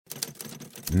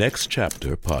Next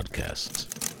Chapter Podcasts.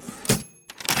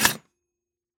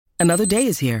 Another day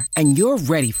is here, and you're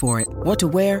ready for it. What to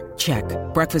wear? Check.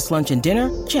 Breakfast, lunch, and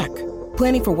dinner? Check.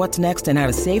 Planning for what's next and how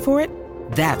to save for it?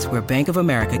 That's where Bank of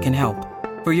America can help.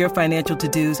 For your financial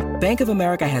to-dos, Bank of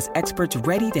America has experts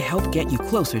ready to help get you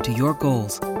closer to your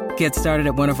goals. Get started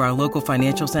at one of our local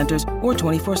financial centers or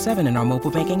 24/7 in our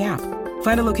mobile banking app.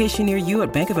 Find a location near you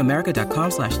at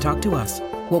bankofamerica.com/talktous.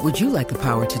 What would you like the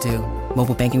power to do?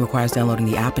 Mobile banking requires downloading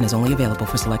the app and is only available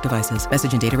for select devices.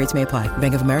 Message and data rates may apply.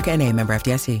 Bank of America N.A., member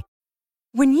FDIC.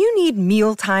 When you need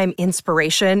mealtime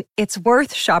inspiration, it's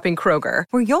worth shopping Kroger,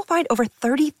 where you'll find over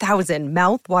 30,000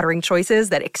 mouth-watering choices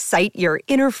that excite your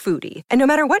inner foodie. And no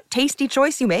matter what tasty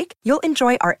choice you make, you'll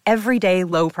enjoy our everyday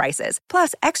low prices,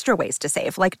 plus extra ways to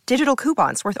save, like digital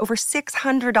coupons worth over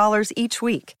 $600 each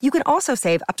week. You can also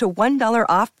save up to $1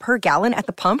 off per gallon at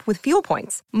the pump with fuel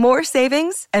points. More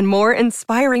savings and more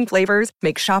inspiring flavors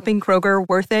make shopping Kroger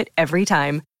worth it every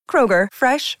time. Kroger,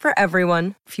 fresh for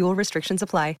everyone. Fuel restrictions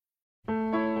apply.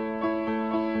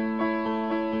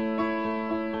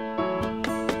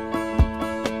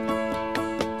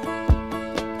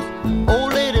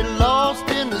 Old lady lost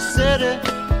in the city,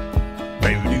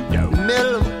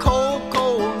 middle of a cold,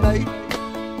 cold night.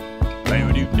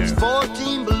 It's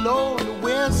 14 below, the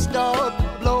wind started to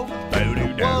blow.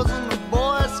 There wasn't a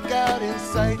Boy Scout in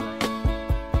sight.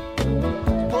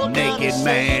 Naked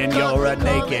man, you're a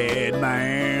naked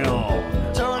man.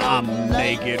 I'm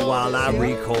naked while I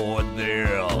record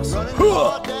this.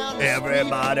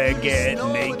 Everybody get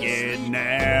naked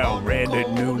now. Randy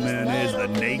Newman is the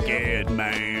naked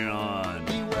man.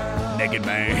 Naked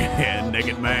man,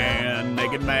 naked man,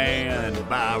 naked man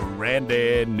by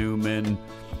Randy Newman.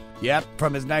 Yep,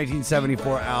 from his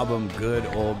 1974 album, Good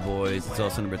Old Boys. It's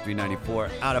also number 394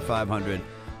 out of 500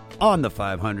 on the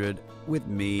 500 with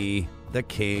me, the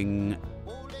King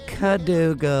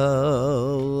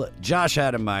Cadugo. Josh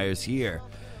Adam Myers here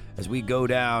as we go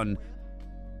down.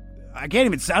 I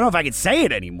don't know if I can say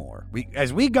it anymore.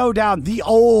 As we go down the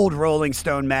old Rolling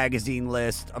Stone magazine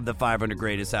list of the 500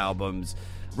 greatest albums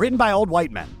written by old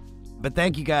white men. But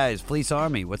thank you guys. Fleece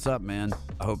Army, what's up, man?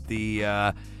 I hope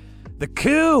the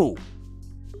coup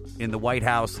in the White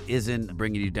House isn't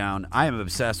bringing you down. I am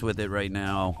obsessed with it right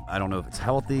now. I don't know if it's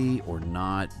healthy or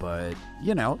not, but,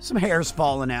 some hair's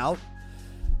falling out.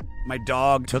 My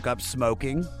dog took up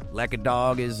smoking. Like a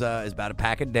dog is about a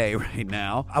pack a day right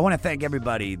now. I want to thank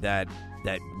everybody that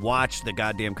watched the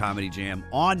goddamn Comedy Jam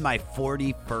on my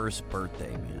 41st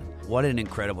birthday, man. What an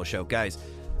incredible show. Guys,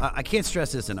 I can't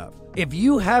stress this enough. If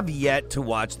you have yet to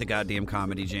watch the goddamn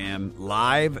Comedy Jam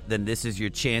live, then this is your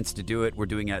chance to do it. We're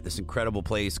doing it at this incredible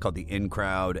place called the In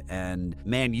Crowd, and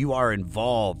man, you are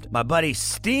involved. My buddy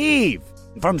Steve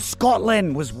from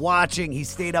Scotland was watching. He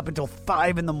stayed up until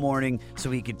 5 a.m. so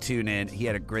he could tune in. He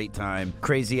had a great time.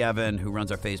 Crazy Evan, who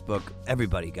runs our Facebook.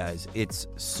 Everybody, guys, it's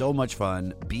so much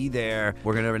fun. Be there.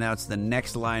 We're going to announce the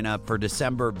next lineup for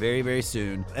December very, very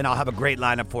soon, and I'll have a great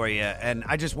lineup for you, and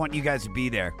I just want you guys to be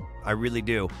there. I really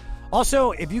do.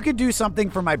 Also, if you could do something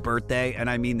for my birthday, and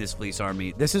I mean this, Fleece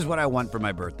Army, this is what I want for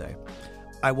my birthday.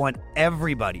 I want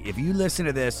everybody, if you listen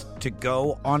to this, to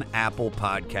go on Apple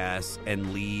Podcasts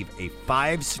and leave a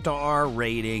 5-star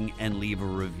rating and leave a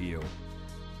review.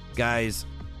 Guys,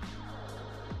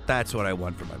 that's what I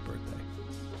want for my birthday.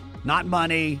 Not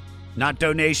money, not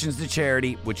donations to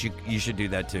charity, which you should do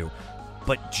that too.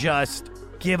 But just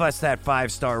give us that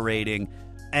 5-star rating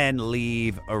and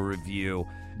leave a review.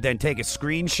 Then take a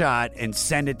screenshot and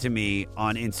send it to me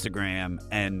on Instagram,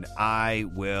 and I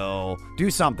will do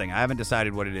something. I haven't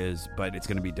decided what it is, but it's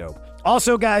going to be dope.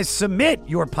 Also, guys, submit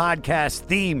your podcast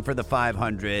theme for the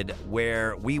 500,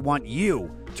 where we want you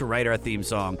to write our theme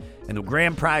song, and the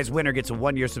grand prize winner gets a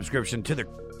 1-year subscription to the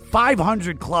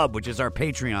 500 Club, which is our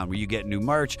Patreon, where you get new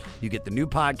merch, you get the new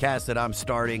podcast that I'm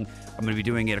starting. I'm going to be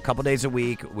doing it a couple days a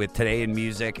week with Today in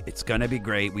Music. It's going to be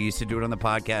great. We used to do it on the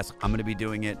podcast. I'm going to be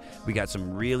doing it. We got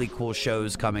some really cool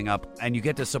shows coming up, and you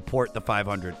get to support the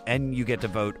 500, and you get to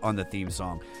vote on the theme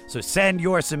song. So send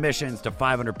your submissions to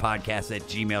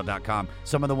 500podcasts@gmail.com.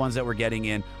 Some of the ones that we're getting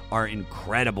in are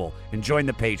incredible. And join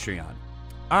the Patreon.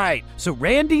 All right, so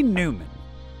Randy Newman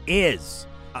is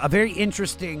a very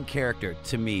interesting character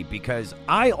to me, because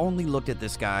I only looked at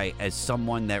this guy as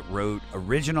someone that wrote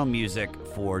original music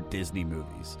for Disney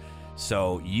movies.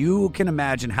 So you can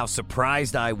imagine how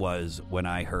surprised I was when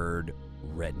I heard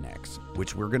Rednecks,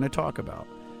 which we're going to talk about.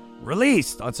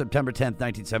 Released on September 10th,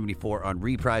 1974 on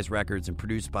Reprise Records and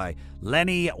produced by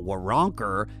Lenny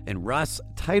Waronker and Russ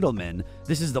Titleman.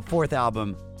 This is the 4th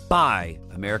album by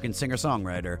American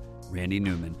singer-songwriter Randy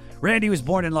Newman. Randy was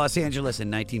born in Los Angeles in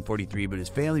 1943, but his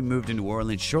family moved to New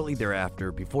Orleans shortly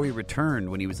thereafter before he returned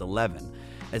when he was 11.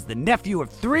 As the nephew of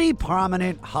 3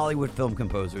 prominent Hollywood film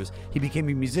composers, he became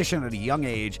a musician at a young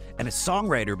age and a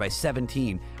songwriter by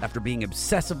 17 after being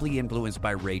obsessively influenced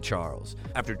by Ray Charles.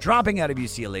 After dropping out of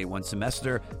UCLA one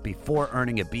semester before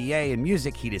earning a BA in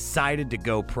music, he decided to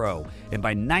go pro. And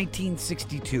by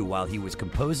 1962, while he was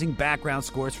composing background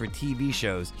scores for TV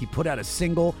shows, he put out a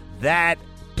single that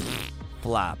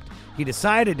flopped. He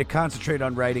decided to concentrate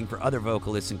on writing for other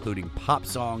vocalists, including pop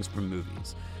songs from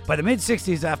movies. By the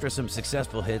mid-60s, after some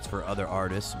successful hits for other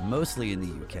artists, mostly in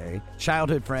the UK,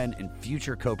 childhood friend and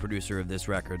future co-producer of this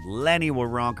record, Lenny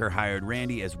Waronker, hired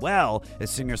Randy as well as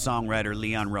singer-songwriter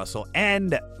Leon Russell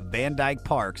and Van Dyke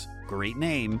Parks, great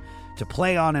name, to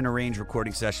play on and arrange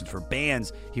recording sessions for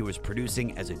bands he was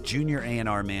producing as a junior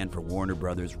A&R man for Warner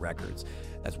Brothers Records.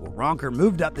 As Waronker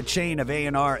moved up the chain of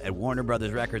A&R at Warner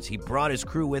Brothers Records, he brought his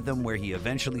crew with him, where he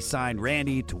eventually signed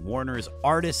Randy to Warner's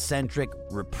artist-centric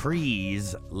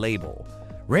Reprise label.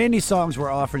 Randy's songs were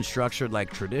often structured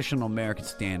like traditional American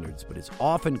standards, but his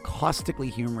often caustically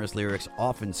humorous lyrics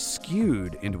often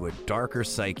skewed into a darker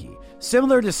psyche.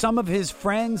 Similar to some of his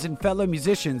friends and fellow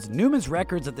musicians, Newman's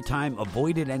records at the time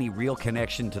avoided any real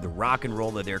connection to the rock and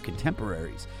roll of their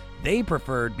contemporaries. They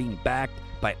preferred being backed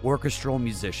by orchestral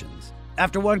musicians.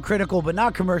 After one critical but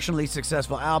not commercially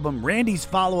successful album, Randy's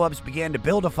follow-ups began to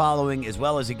build a following, as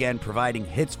well as again providing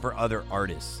hits for other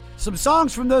artists. Some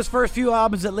songs from those first few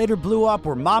albums that later blew up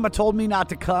were Mama Told Me Not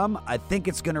to Come, I Think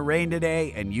It's Gonna Rain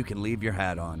Today, and You Can Leave Your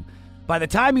Hat On. By the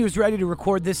time he was ready to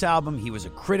record this album, he was a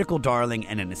critical darling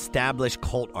and an established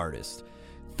cult artist.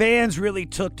 Fans really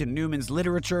took to Newman's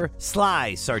literature,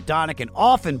 sly, sardonic, and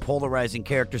often polarizing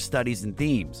character studies and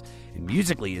themes. And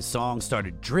musically, his songs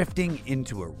started drifting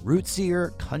into a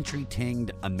rootsier,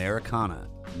 country-tinged Americana.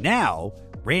 Now,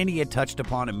 Randy had touched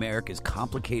upon America's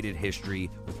complicated history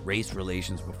with race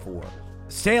relations before.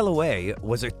 Sail Away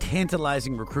was a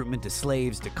tantalizing recruitment to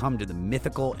slaves to come to the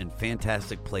mythical and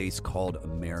fantastic place called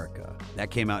America.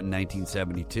 That came out in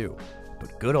 1972.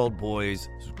 But Good Old Boys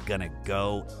is gonna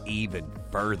go even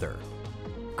further.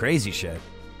 Crazy shit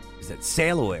is that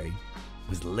Sail Away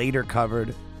was later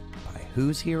covered by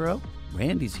whose hero?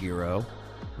 Randy's hero,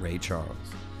 Ray Charles.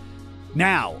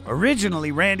 Now,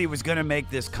 originally Randy was gonna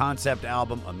make this concept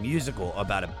album a musical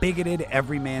about a bigoted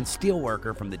everyman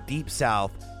steelworker from the Deep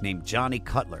South named Johnny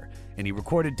Cutler, and he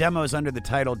recorded demos under the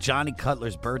title Johnny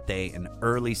Cutler's Birthday in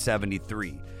early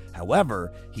 '73.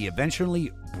 However, he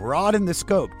eventually broadened the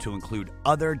scope to include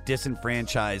other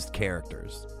disenfranchised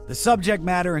characters. The subject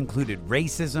matter included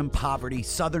racism, poverty,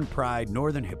 Southern pride,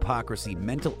 Northern hypocrisy,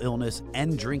 mental illness,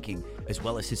 and drinking, as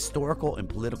well as historical and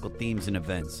political themes and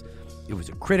events. It was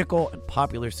a critical and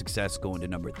popular success, going to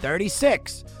number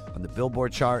 36 on the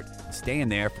Billboard chart and staying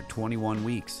there for 21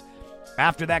 weeks.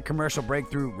 After that commercial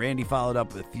breakthrough, Randy followed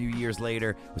up a few years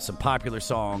later with some popular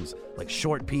songs like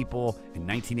Short People and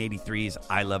 1983's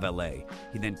I Love LA.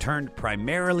 He then turned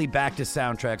primarily back to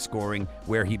soundtrack scoring,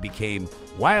 where he became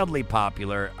wildly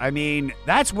popular. I mean,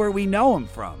 that's where we know him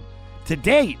from. To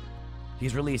date,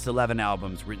 he's released 11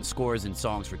 albums, written scores and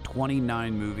songs for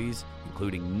 29 movies,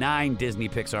 including 9 Disney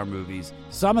Pixar movies,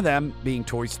 some of them being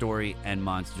Toy Story and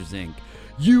Monsters, Inc.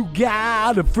 You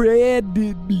got a friend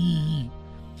in me.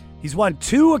 He's won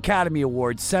 2 Academy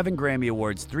Awards, 7 Grammy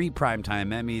Awards, 3 Primetime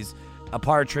Emmys, a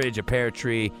partridge, a pear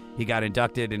tree. He got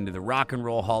inducted into the Rock and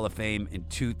Roll Hall of Fame in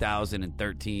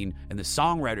 2013 and the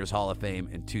Songwriters Hall of Fame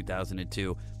in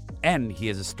 2002, and he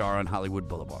is a star on Hollywood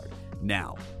Boulevard.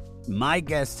 Now, my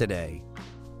guest today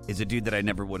is a dude that I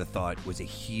never would have thought was a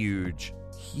huge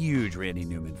Randy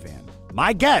Newman fan.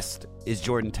 My guest is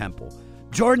Jordan Temple.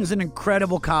 Jordan's an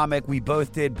incredible comic. We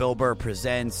both did Bill Burr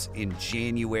Presents in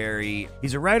January.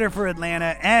 He's a writer for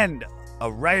Atlanta and a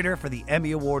writer for the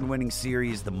Emmy Award-winning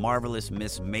series The Marvelous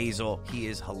Miss Maisel. He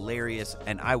is hilarious,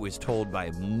 and I was told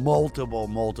by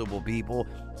multiple people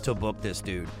to book this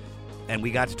dude. And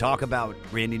we got to talk about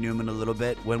Randy Newman a little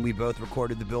bit when we both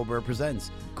recorded the Bill Burr Presents.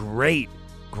 Great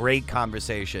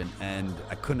conversation, and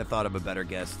I couldn't have thought of a better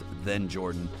guest than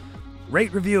Jordan.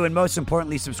 Rate, review, and most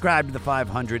importantly, subscribe to the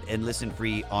 500 and listen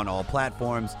free on all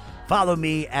platforms. Follow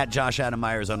me at Josh Adam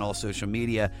Myers on all social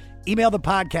media. Email the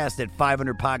podcast at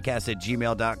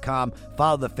 500podcast@gmail.com.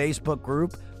 Follow the Facebook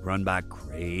group run by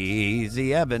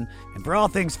Crazy Evan. And for all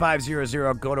things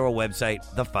 500, go to our website,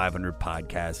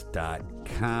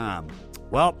 the500podcast.com.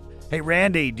 Well, hey,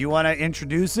 Randy, do you want to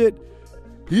introduce it?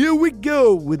 Here we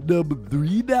go with number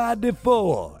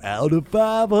 394 out of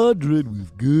 500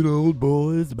 with Good Old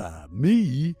Boys by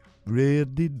me,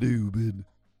 Randy Newman.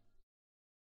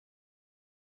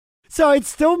 So it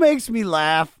still makes me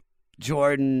laugh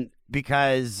Jordan,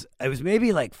 because it was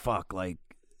maybe like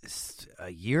a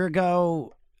year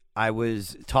ago. I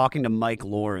was talking to Mike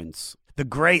Lawrence,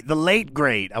 the late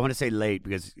great. I want to say late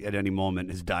because at any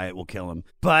moment his diet will kill him.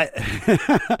 But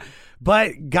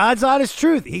but God's honest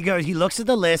truth. He looks at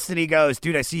the list and he goes,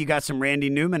 dude, I see you got some Randy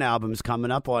Newman albums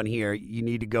coming up on here. You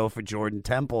need to go for Jordan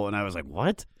Temple. And I was like,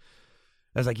 what?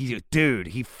 I was like, dude,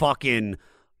 he fucking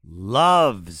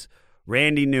loves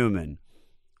Randy Newman.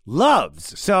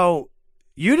 Loves. So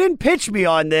you didn't pitch me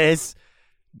on this.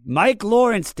 Mike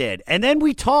Lawrence did. And then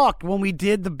we talked when we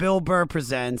did the Bill Burr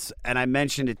Presents, and I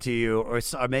mentioned it to you, or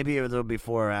maybe a little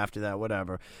before or after that,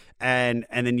 whatever. And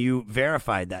then you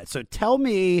verified that. So tell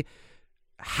me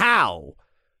how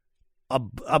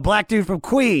a black dude from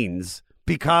Queens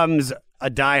becomes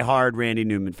a diehard Randy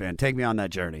Newman fan. Take me on that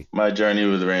journey. My journey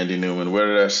with Randy Newman. Where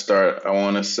did I start? I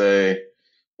want to say,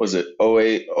 was it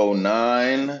 08,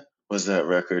 09? Was that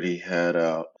record he had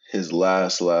out? His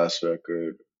last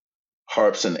record.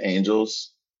 Harps and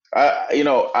Angels.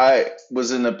 I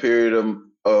was in a period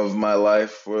of my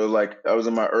life where like I was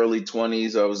in my early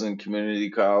 20s. I was in community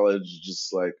college,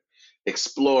 just like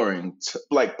exploring,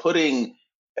 like putting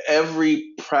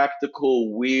every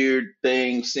practical weird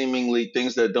thing, seemingly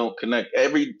things that don't connect,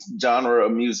 every genre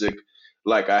of music.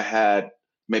 Like I had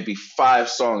maybe 5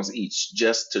 songs each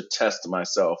just to test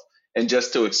myself and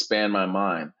just to expand my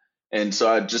mind. And so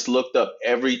I just looked up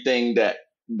everything that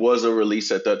was a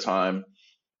release at that time,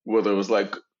 whether it was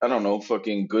like, I don't know,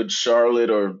 fucking Good Charlotte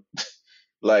or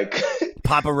like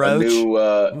Papa Roach, a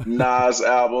new Nas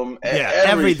album. Yeah,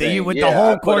 everything. You with the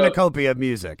whole cornucopia of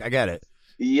music. I get it.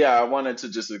 Yeah, I wanted to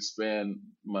just expand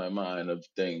my mind of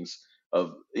things. I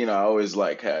always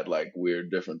like had like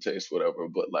weird different tastes, whatever.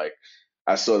 But like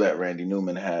I saw that Randy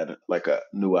Newman had like a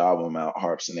new album out,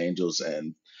 Harps and Angels,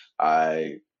 and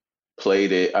I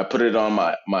played it. I put it on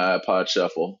my iPod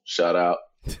Shuffle. Shout out.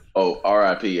 Oh,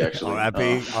 R.I.P. actually. R.I.P.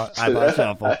 iPod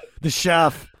Shuffle. The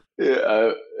chef.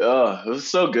 Yeah. It was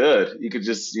so good. You could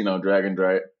just, drag and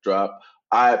drop.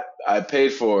 I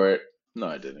paid for it. No,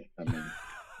 I didn't. I mean,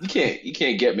 you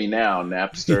can't get me now,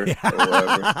 Napster or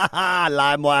whatever.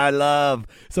 LimeWire love.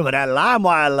 Some of that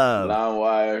LimeWire love.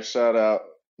 LimeWire, shout out.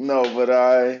 No, but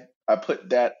I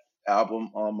put that album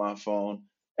on my phone,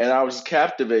 and I was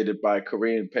captivated by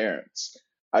Korean Parents.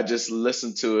 I just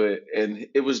listened to it, and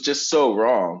it was just so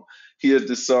wrong. Here's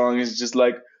the song. It's just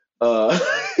like,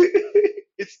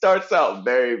 it starts out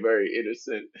very, very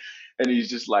innocent, and he's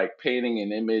just like painting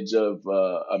an image of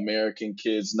American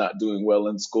kids not doing well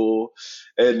in school,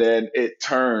 and then it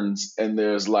turns, and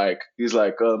he's like,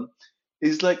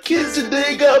 kids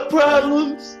today got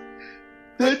problems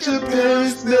that your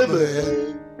parents never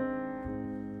had.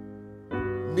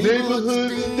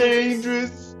 Neighborhoods are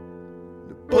dangerous.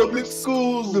 Public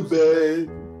schools are bad.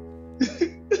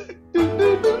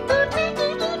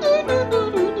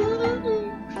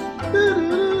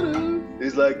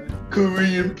 He's like,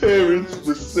 Korean Parents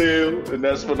for sale. And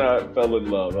that's when I fell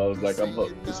in love. I was like, I'm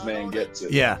hooked. This man gets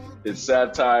it. Yeah. It's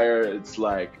satire. It's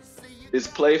like, it's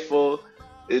playful.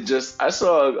 I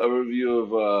saw a review of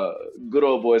Good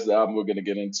Old Boys, the album we're going to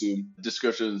get into. The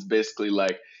description is basically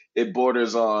like, it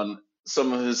borders on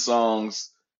some of his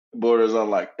songs borders on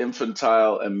like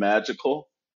infantile and magical.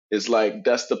 It's like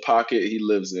that's the pocket he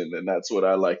lives in, and that's what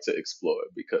I like to explore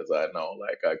because I know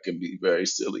like I can be very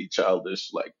silly,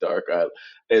 childish, like dark eyed,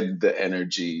 and the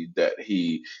energy that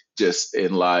he just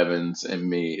enlivens in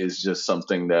me is just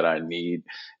something that I need,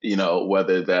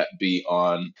 whether that be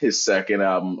on his second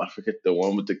album, I forget the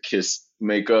one with the Kiss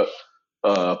makeup,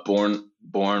 Born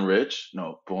Rich?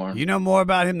 No, Born. You know more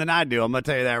about him than I do. I'm gonna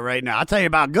tell you that right now. I'll tell you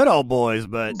about Good Old Boys,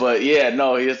 but yeah,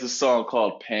 no, he has a song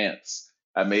called Pants.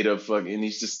 I made a fucking.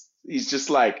 He's just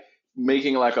like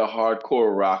making like a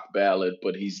hardcore rock ballad,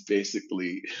 but he's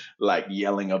basically like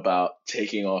yelling about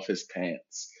taking off his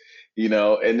pants,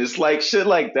 and it's like shit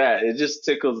like that. It just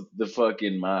tickles the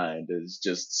fucking mind. It's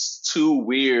just too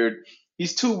weird.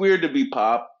 He's too weird to be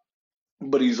pop,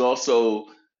 but he's also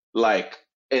like.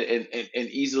 And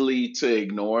easily to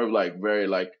ignore, like very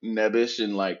like nebbish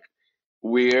and like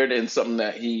weird, and something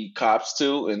that he cops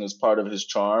to and is part of his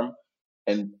charm.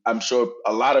 And I'm sure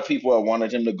a lot of people have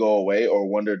wanted him to go away or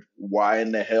wondered why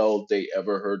in the hell they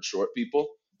ever heard Short People.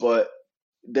 But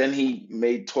then he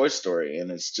made Toy Story, and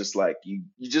it's just like you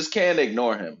just can't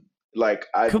ignore him. Like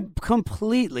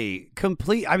completely.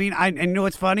 I mean, I know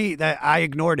it's funny that I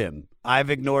ignored him. I've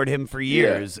ignored him for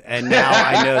years, and now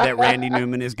I know that Randy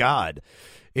Newman is God.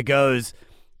 It goes,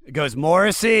 It goes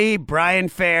Morrissey, Brian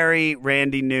Ferry,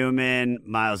 Randy Newman,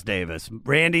 Miles Davis.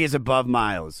 Randy is above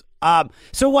Miles.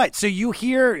 So what? So you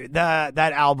hear that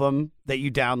album that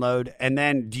you download, and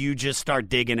then do you just start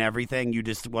digging everything? You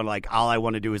just want all I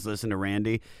want to do is listen to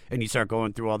Randy, and you start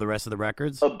going through all the rest of the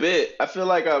records? A bit. I feel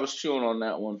like I was chewing on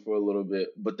that one for a little bit,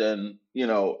 but then,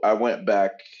 I went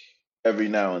back every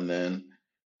now and then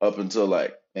up until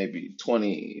like maybe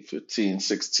 2015,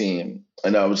 16,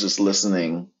 and I was just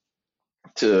listening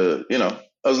to,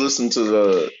 I was listening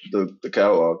to the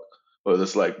catalog, or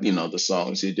this the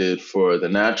songs he did for The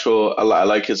Natural. I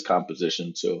like his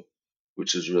composition too,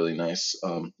 which is really nice.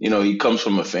 He comes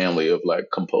from a family of like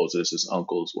composers. His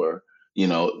uncles were,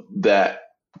 that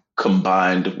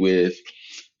combined with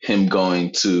him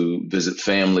going to visit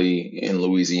family in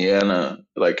Louisiana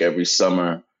like every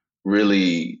summer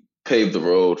really paved the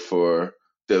road for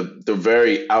the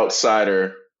very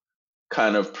outsider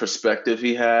kind of perspective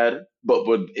he had, but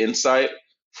with insight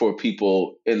for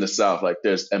people in the South. Like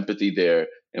there's empathy there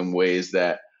in ways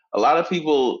that a lot of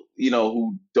people,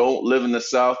 who don't live in the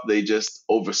South, they just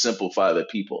oversimplify the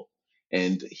people.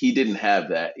 And he didn't have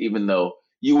that, even though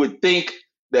you would think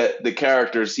that the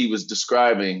characters he was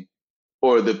describing,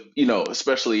 or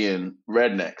especially in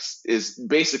Rednecks, is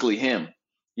basically him.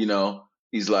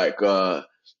 He's like,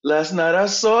 last night I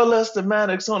saw Lester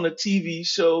Maddox on a TV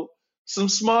show, some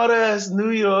smart ass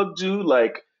New York Jew.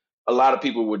 Like a lot of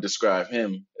people would describe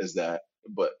him as that,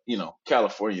 but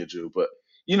California Jew. But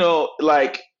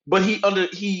but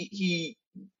he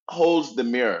holds the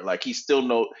mirror. Like he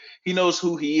knows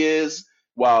who he is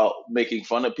while making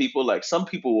fun of people. Like some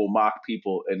people will mock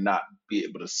people and not be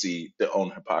able to see their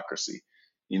own hypocrisy,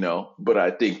 but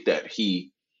I think that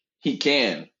he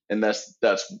can, and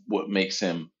that's what makes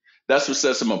him, that's what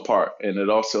sets him apart. And it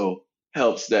also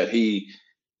helps that he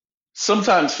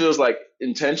sometimes feels like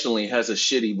intentionally has a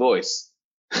shitty voice.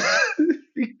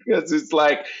 Because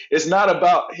it's not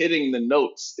about hitting the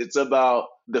notes, it's about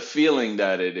the feeling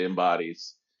that it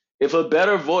embodies. If a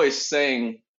better voice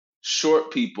sang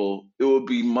short people, it would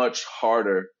be much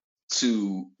harder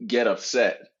to get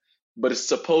upset. But it's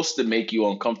supposed to make you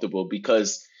uncomfortable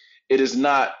because it is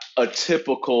not a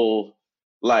typical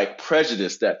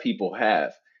prejudice that people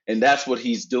have. And that's what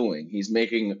he's doing. He's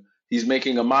making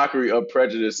a mockery of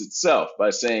prejudice itself by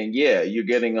saying, yeah, you're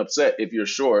getting upset if you're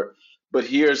short, but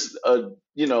here's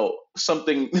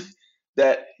something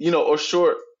that, a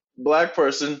short Black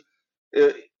person,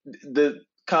 the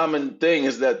common thing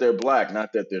is that they're Black,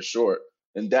 not that they're short.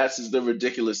 And that's the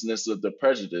ridiculousness of the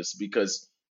prejudice, because,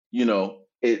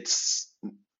 it's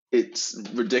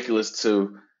ridiculous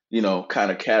to,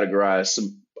 kind of categorize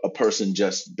a person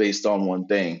just based on one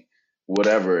thing,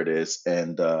 whatever it is.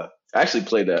 And I actually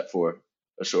played that for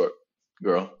a short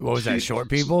girl. What was that, short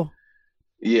people?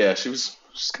 Yeah, she's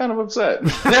kind of upset.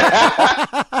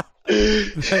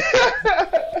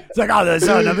 It's like,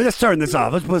 let's turn this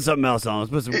off. Let's put something else on.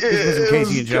 Let's put some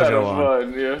Casey and JoJo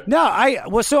on. Fun, yeah. No,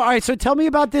 all right. So tell me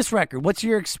about this record. What's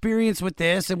your experience with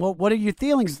this, and what are your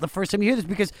feelings the first time you hear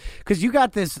this? Because you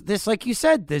got this, like you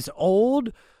said, this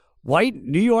old white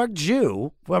New York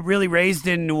Jew, really raised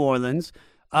in New Orleans,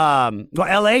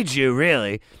 L.A. Jew,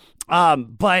 really.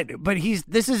 But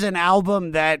this is an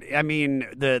album that, I mean,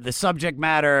 the subject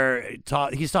matter,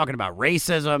 he's talking about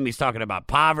racism, he's talking about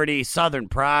poverty, Southern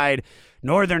pride,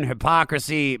 Northern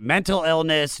hypocrisy, mental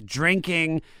illness,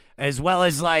 drinking, as well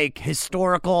as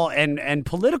historical and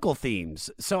political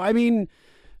themes. So, I mean,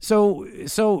 so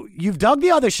you've dug the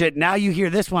other shit. Now you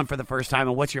hear this one for the first time.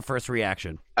 And what's your first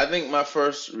reaction? I think my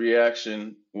first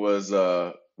reaction was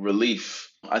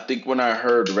relief. I think when I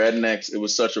heard Rednecks, it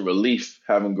was such a relief,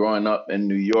 having grown up in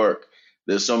New York.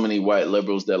 There's so many white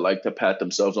liberals that like to pat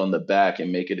themselves on the back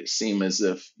and make it seem as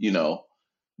if,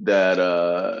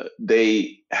 that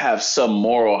they have some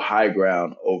moral high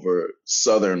ground over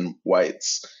Southern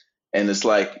whites. And it's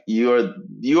like, you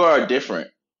are different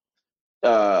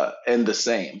and the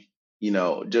same,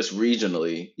 just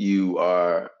regionally, you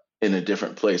are in a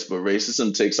different place. But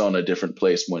racism takes on a different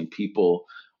place when people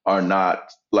are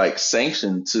not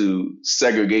sanctioned to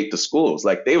segregate the schools.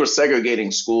 Like they were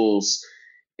segregating schools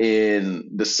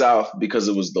in the South because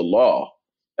it was the law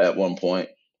at one point.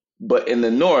 But in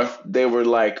the North, they were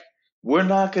like, we're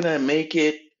not going to make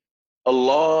it a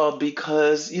law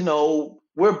because,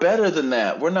 we're better than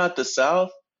that. We're not the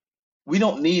South. We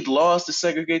don't need laws to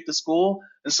segregate the school.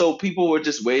 And so people were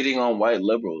just waiting on white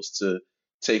liberals to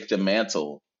take the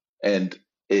mantle. And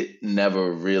it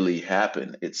never really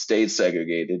happened. It stayed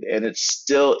segregated, and it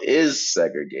still is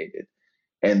segregated.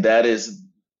 And that is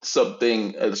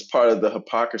something as part of the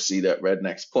hypocrisy that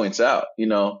Rednecks points out.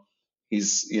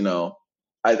 He's,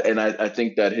 I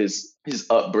think that his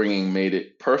upbringing made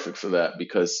it perfect for that,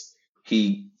 because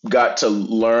he got to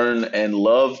learn and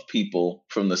love people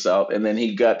from the South, and then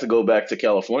he got to go back to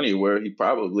California, where he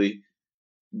probably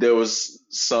there was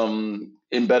some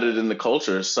embedded in the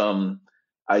culture, some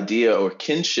idea or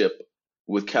kinship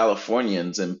with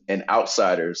Californians and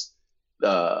outsiders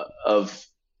of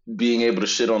being able to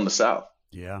shit on the South.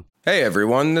 Yeah. Hey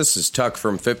everyone, this is Tuck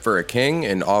from Fit for a King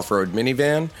and Off-Road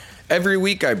Minivan. Every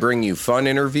week I bring you fun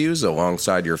interviews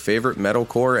alongside your favorite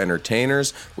metalcore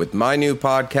entertainers with my new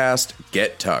podcast,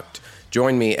 Get Tucked.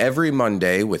 Join me every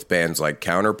Monday with bands like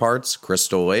Counterparts,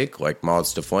 Crystal Lake, like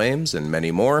Moths to Flames, and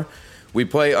many more. We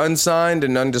play unsigned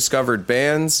and undiscovered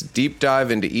bands, deep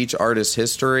dive into each artist's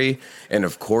history, and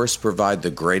of course provide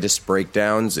the greatest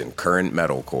breakdowns in current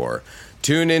metalcore.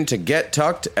 Tune in to Get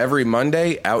Tucked every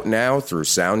Monday, out now through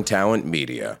Sound Talent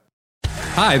Media.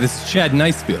 Hi, this is Chad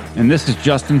Nicefield. And this is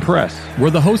Justin Press.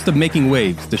 We're the host of Making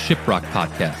Waves, the Shiprock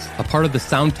podcast, a part of the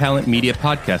Sound Talent Media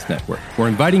Podcast Network. We're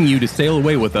inviting you to sail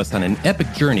away with us on an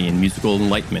epic journey in musical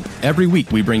enlightenment. Every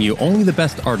week, we bring you only the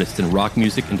best artists in rock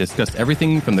music and discuss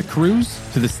everything from the cruise,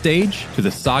 to the stage, to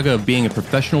the saga of being a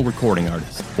professional recording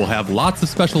artist. We'll have lots of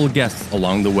special guests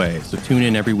along the way, so tune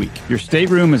in every week. Your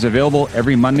stateroom is available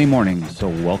every Monday morning, so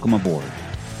welcome aboard.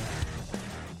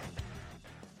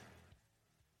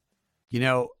 You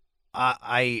know,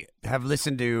 I have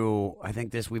listened to, I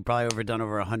think we've probably overdone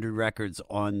over 100 records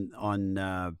on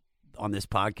this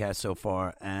podcast so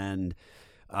far, and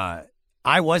I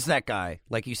was that guy,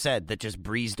 like you said, that just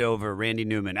breezed over Randy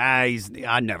Newman. I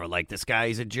never liked this guy.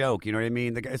 He's a joke. You know what I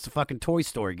mean? The guy, it's a fucking Toy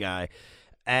Story guy.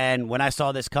 And when I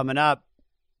saw this coming up,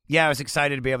 yeah, I was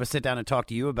excited to be able to sit down and talk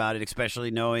to you about it,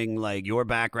 especially knowing like your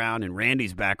background and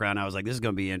Randy's background. I was like, this is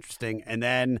going to be interesting. And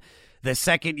then the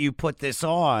second you put this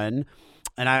on,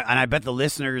 and I bet the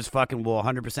listeners fucking will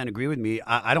 100% agree with me,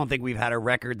 I don't think we've had a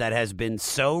record that has been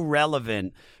so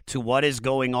relevant to what is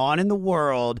going on in the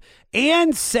world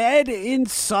and said in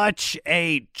such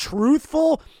a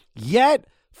truthful yet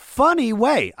funny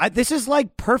way. This is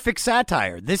like perfect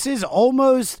satire. This is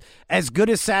almost as good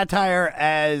a satire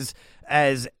as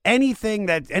any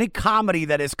comedy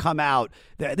that has come out.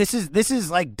 This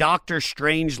is like Dr.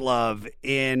 Strangelove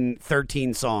in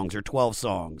 13 songs or 12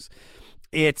 songs.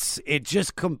 It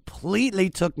just completely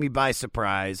took me by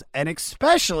surprise, and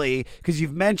especially because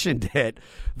you've mentioned it,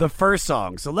 the first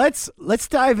song. So let's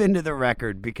dive into the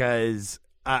record, because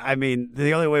I mean,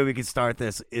 the only way we can start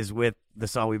this is with the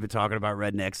song we've been talking about,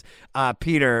 Rednecks.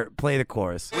 Peter, play the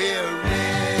chorus. We're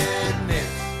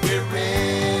rednecks, we're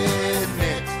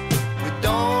rednecks. We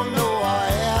don't know our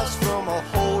ass from a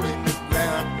hole in the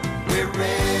ground. We're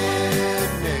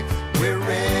rednecks, we're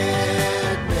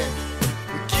rednecks.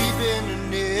 We're keeping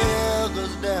the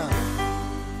niggers down.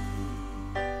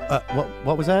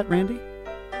 What was that, Randy?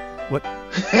 What?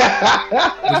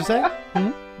 What'd you say?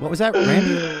 What was that,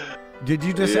 Randy? Did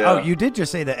you just? Yeah. Oh, you did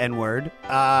just say the N-word,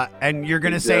 and you're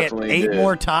gonna say it 8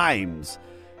 more times.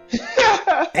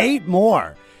 8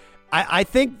 more. I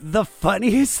think the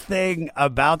funniest thing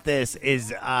about this is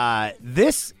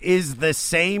the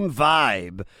same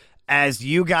vibe as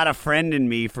You Got a Friend in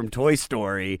Me from Toy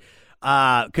Story.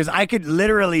 Because I could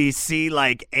literally see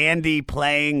like Andy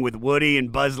playing with Woody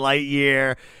and Buzz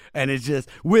Lightyear, and it's just,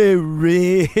 we're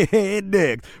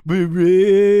rednecks,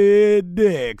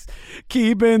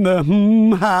 keeping the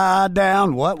high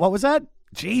down. What was that?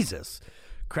 Jesus.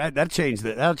 That'll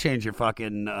change your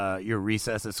fucking your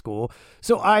recess at school.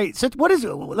 So what is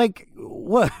like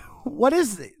what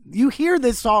is, you hear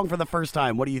this song for the first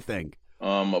time, what do you think?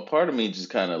 A part of me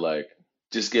just kind of like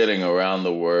just getting around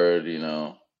the word,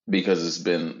 because it's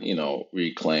been,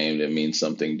 reclaimed. It means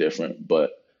something different,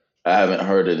 but I haven't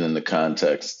heard it in the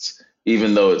context,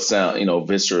 even though it sounds,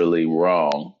 viscerally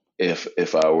wrong.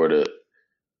 If I were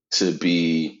to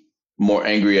be more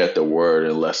angry at the word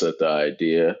and less at the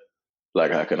idea,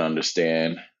 like I can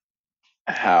understand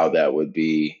how that would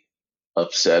be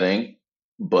upsetting.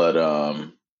 But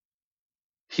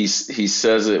he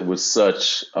says it with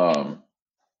such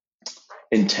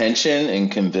intention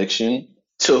and conviction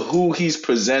to who he's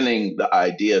presenting the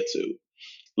idea to.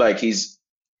 Like he's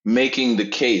making the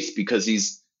case, because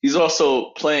he's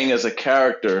also playing as a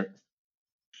character,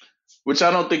 which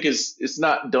I don't think it's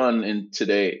not done in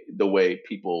today the way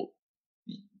people,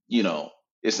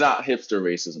 it's not hipster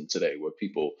racism today where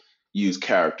people use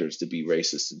characters to be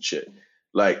racist and shit.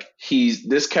 Like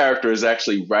this character is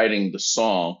actually writing the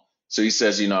song. So he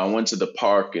says, I went to the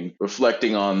park and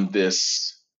reflecting on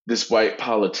this white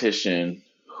politician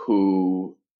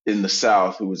who in the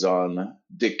South, who was on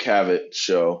Dick Cavett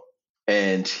show,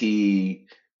 and he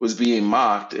was being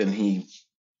mocked, and he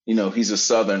he's a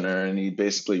Southerner, and he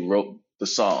basically wrote the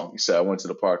song. He said, I went to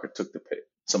the park and took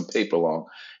some paper along,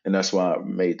 and that's why I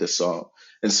made the song.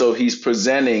 And so he's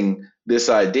presenting this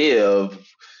idea of,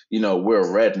 we're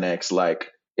rednecks, like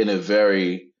in a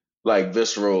very like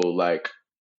visceral, like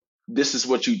this is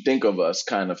what you think of us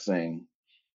kind of thing.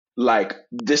 Like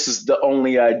this is the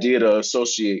only idea to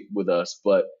associate with us,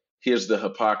 but here's the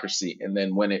hypocrisy. And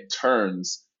then when it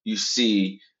turns, you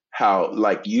see how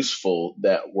like useful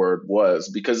that word was,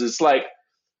 because it's like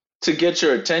to get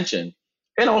your attention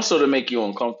and also to make you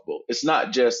uncomfortable. It's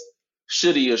not just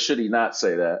should he or should he not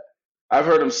say that. I've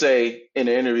heard him say in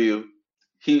an interview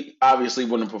he obviously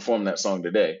wouldn't perform that song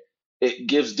today. It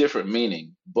gives different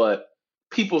meaning, but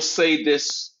people say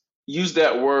this, use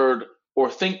that word or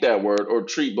think that word or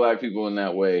treat black people in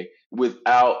that way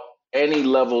without any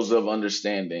levels of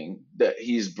understanding that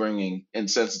he's bringing and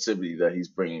sensitivity that he's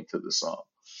bringing to the song.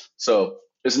 So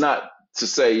it's not to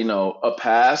say, a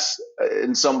pass.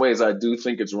 In some ways, I do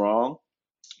think it's wrong,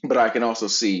 but I can also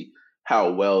see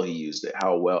how well he used it,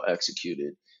 how well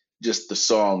executed, just the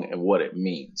song and what it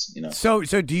means. So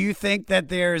do you think that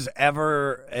there's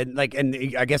ever, and I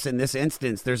guess in this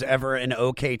instance, there's ever an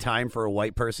okay time for a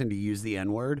white person to use the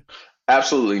N-word?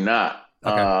 Absolutely not.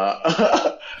 Okay.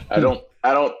 I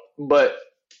don't, but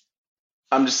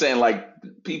I'm just saying, like,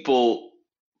 people,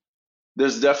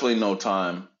 there's definitely no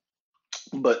time,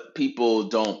 but people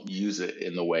don't use it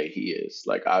in the way he is.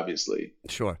 Like, obviously,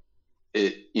 Sure.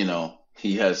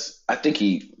 he has, I think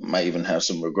he might even have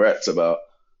some regrets about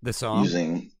The song?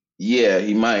 using, yeah,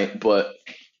 he might, but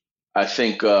I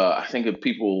think if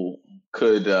people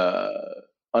could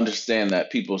understand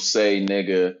that people say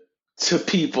nigga to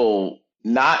people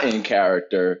not in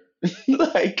character,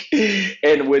 like,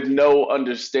 and with no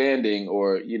understanding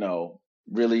or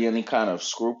really any kind of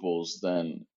scruples,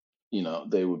 then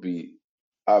they would be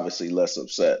obviously less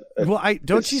upset. Well,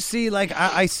 don't you see, like,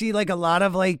 I see like a lot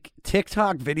of like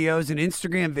TikTok videos and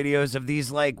Instagram videos of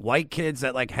these like white kids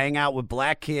that like hang out with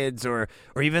black kids, or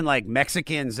even like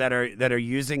Mexicans that are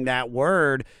using that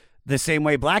word the same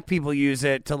way black people use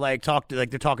it to like talk to, like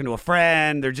they're talking to a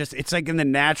friend. It's like in the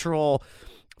natural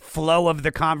flow of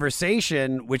the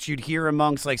conversation, which you'd hear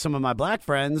amongst like some of my black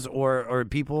friends or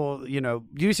people, do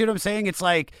you see what I'm saying? It's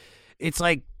like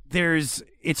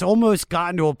it's almost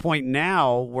gotten to a point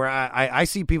now where I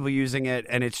see people using it,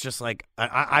 and it's just like,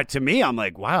 to me, I'm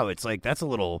like, wow, it's like, that's a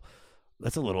little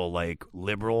like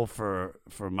liberal for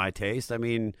my taste. I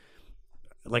mean,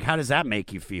 like, how does that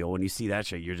make you feel when you see that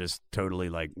shit? You're just totally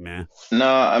like, meh.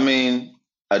 No, I mean,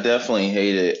 I definitely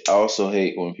hate it. I also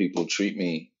hate when people treat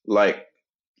me like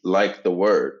the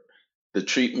word. The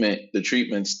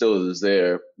treatment still is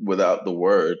there without the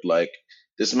word. Like,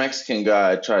 this Mexican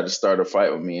guy tried to start a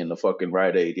fight with me in the fucking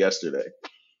Rite Aid yesterday,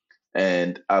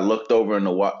 and I looked over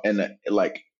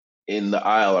like in the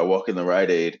aisle. I walk in the Rite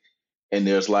Aid, and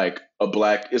there's like a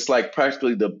black. It's like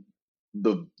practically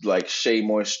the like Shea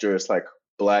Moisture. It's like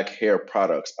black hair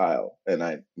products aisle, and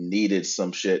I needed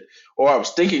some shit, or I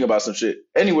was thinking about some shit.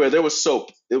 Anywhere there was soap.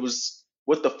 It was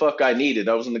what the fuck I needed.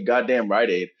 I was in the goddamn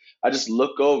Rite Aid. I just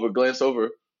glance over,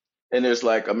 and there's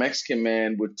like a Mexican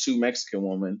man with two Mexican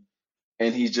women,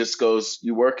 and he just goes,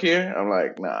 "You work here?" I'm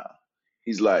like, "Nah."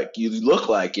 He's like, "You look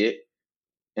like it."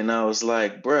 And I was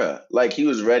like, bruh, like he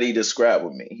was ready to scrap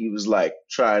with me. He was like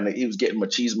he was getting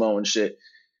machismo and shit.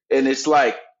 And it's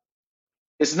like,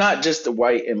 it's not just the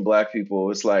white and black people.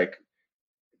 It's like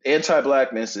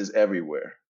anti-blackness is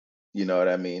everywhere. You know what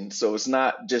I mean? So it's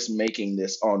not just making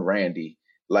this on Randy.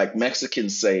 Like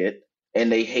Mexicans say it,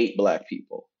 and they hate black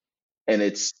people. And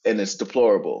it's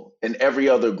deplorable. And every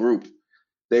other group,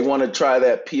 they want to try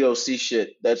that POC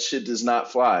shit. That shit does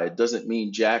not fly. It doesn't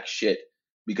mean jack shit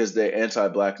because they're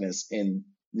anti-blackness in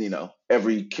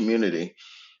every community,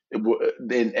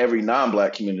 in every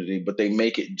non-black community, but they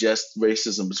make it just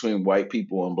racism between white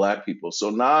people and black people.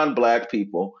 So non-black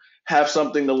people have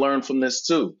something to learn from this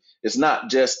too. It's not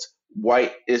just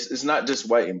white. It's not just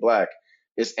white and black.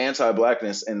 It's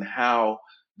anti-blackness and how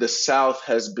the South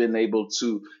has been able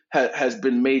to has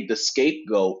been made the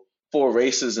scapegoat for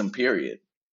racism. Period.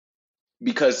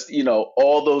 Because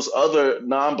all those other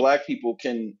non-black people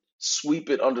can sweep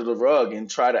it under the rug and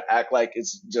try to act like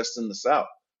it's just in the South.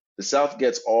 The South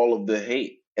gets all of the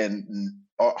hate, and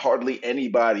hardly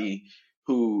anybody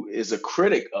who is a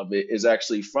critic of it is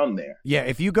actually from there. Yeah,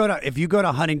 if you go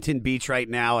to Huntington Beach right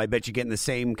now, I bet you're getting the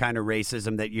same kind of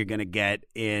racism that you're gonna get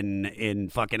in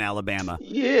fucking Alabama.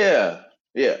 Yeah,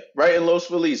 right in Los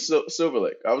Feliz, Silver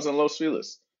Lake. I was in Los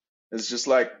Feliz. It's just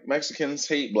like Mexicans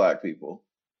hate black people.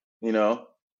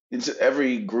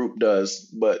 Every group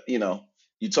does, but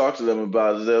you talk to them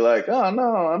about it, they're like, "Oh no,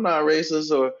 I'm not racist,"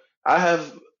 or I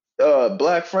have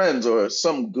black friends or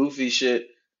some goofy shit,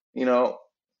 you know,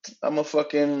 I'm a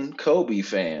fucking Kobe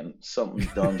fan, something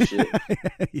dumb shit.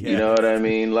 You Yeah. know what I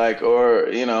mean? Like, or,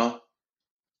 you know,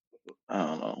 I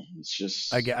don't know. It's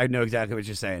just, I know exactly what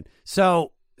you're saying.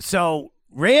 So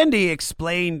Randy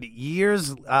explained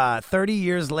 30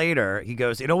 years later, he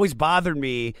goes, it always bothered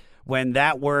me when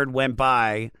that word went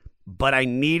by, but I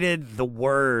needed the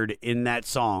word in that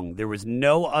song. There was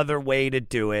no other way to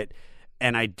do it,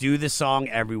 and I do the song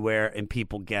everywhere, and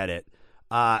people get it.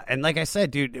 And like I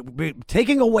said, dude,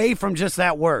 taking away from just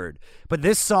that word, but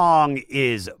this song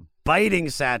is biting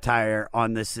satire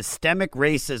on the systemic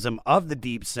racism of the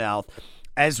Deep South,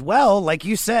 as well, like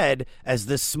you said, as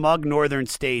the smug northern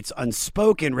states'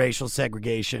 unspoken racial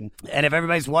segregation. And if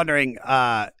everybody's wondering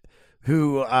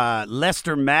who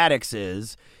Lester Maddox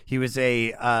is, he was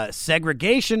a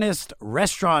segregationist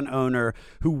restaurant owner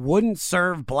who wouldn't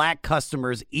serve black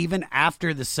customers even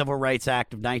after the Civil Rights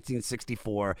Act of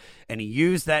 1964, and he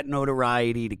used that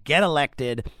notoriety to get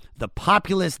elected the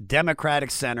populist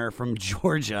Democratic Center from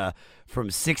Georgia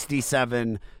from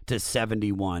 67 to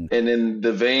 71. and in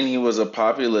the vein he was a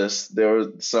populist, there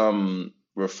were some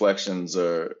reflections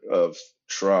of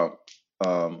Trump,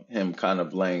 him kind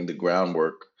of laying the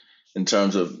groundwork in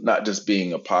terms of not just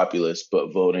being a populist,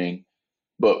 but voting,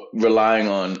 but relying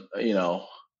on, you know,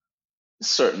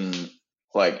 certain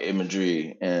like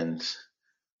imagery and,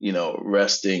 you know,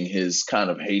 resting his kind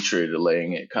of hatred,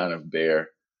 laying it kind of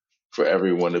bare for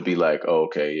everyone to be like, oh,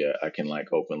 okay, yeah, I can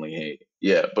like openly hate.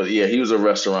 Yeah, but yeah, he was a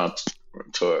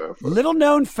restaurateur. Little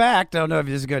known fact, I don't know if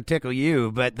this is going to tickle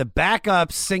you, but the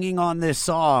backups singing on this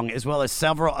song, as well as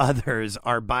several others,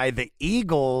 are by the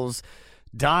Eagles,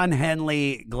 Don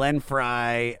Henley, Glenn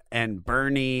Frey, and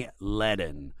Bernie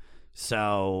Ledden.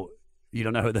 So you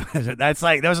don't know who that's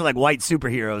like. Those are like white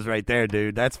superheroes right there,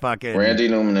 dude. That's fucking. Randy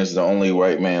Newman is the only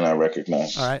white man I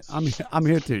recognize. All right, I'm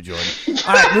here too, Jordan.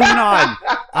 All right, moving on.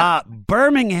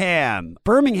 Birmingham.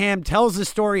 Birmingham tells the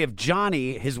story of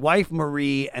Johnny, his wife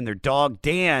Marie, and their dog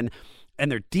Dan,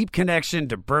 and their deep connection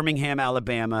to Birmingham,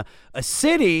 Alabama, a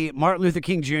city Martin Luther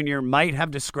King Jr. might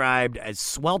have described as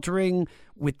sweltering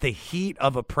with the heat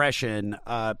of oppression.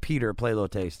 Peter, play a little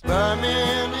taste.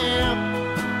 Birmingham,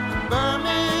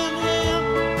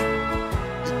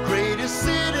 the greatest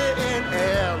city in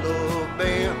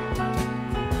Alabama.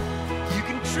 You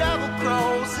can travel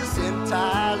across this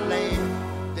entire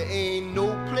land. There ain't no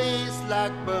place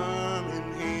like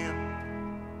Birmingham.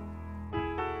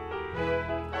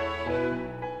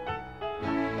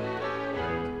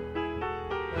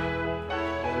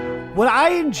 What I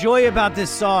enjoy about this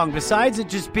song, besides it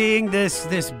just being this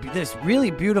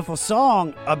really beautiful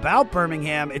song about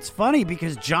Birmingham, it's funny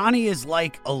because Johnny is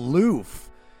like aloof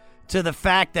to the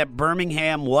fact that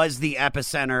Birmingham was the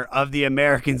epicenter of the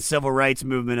American civil rights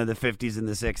movement of the 50s and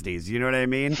the 60s. You know what I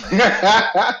mean?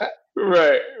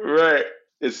 Right.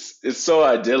 It's so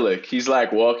idyllic. He's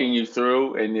like walking you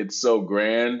through, and it's so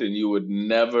grand, and you would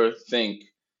never think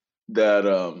that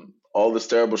all this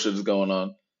terrible shit is going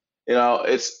on. You know,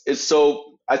 it's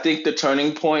so. I think the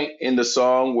turning point in the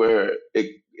song where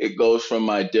it goes from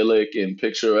idyllic and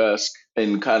picturesque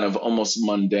and kind of almost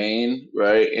mundane,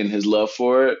 right, in his love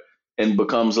for it, and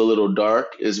becomes a little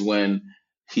dark is when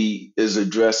he is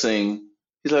addressing.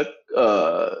 He's like,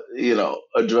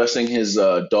 addressing his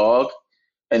dog,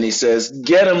 and he says,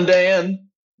 "Get him, Dan."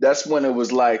 That's when it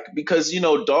was like, because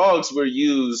dogs were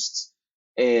used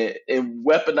in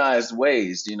weaponized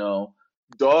ways.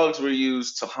 Dogs were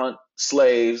used to hunt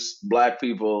slaves, black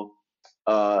people,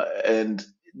 and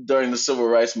during the civil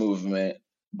rights movement,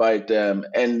 bite them,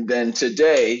 and then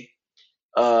today,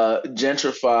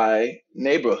 gentrify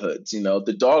neighborhoods.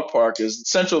 The dog park is a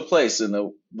central place in a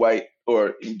white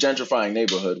or gentrifying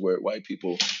neighborhood where white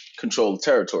people control the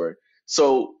territory.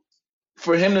 So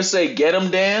for him to say, "Get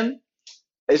him, Dan,"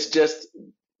 it's just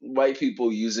white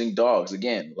people using dogs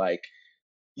again. Like,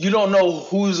 you don't know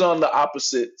who's on the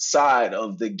opposite side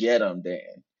of the "get 'em,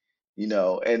 Dan,"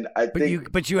 and I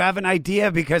think. But you have an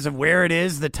idea because of where it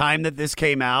is, the time that this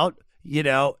came out.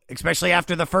 Especially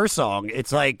after the first song,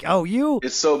 it's like,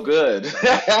 It's so good.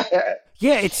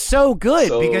 Yeah, it's so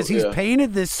good because he's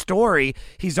painted this story.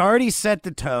 He's already set the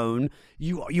tone.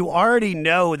 You already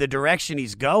know the direction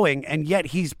he's going, and yet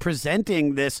he's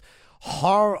presenting this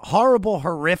horrible,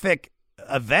 horrific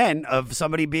event of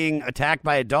somebody being attacked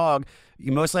by a dog,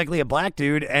 most likely a black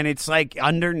dude, and it's like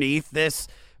underneath this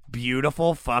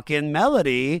beautiful fucking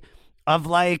melody of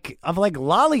like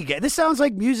lollygag. This sounds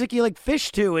like music you like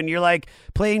fish to, and you're like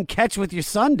playing catch with your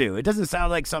son do. It doesn't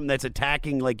sound like something that's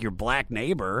attacking like your black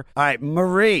neighbor. All right,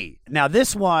 Marie. Now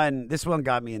this one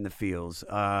got me in the feels.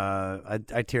 I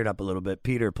teared up a little bit.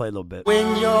 Peter, play a little bit.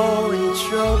 When you're in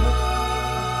trouble,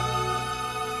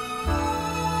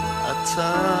 I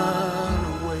turn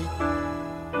away.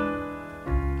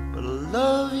 But I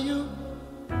love you.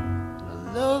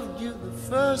 I loved you the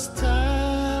first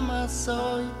time I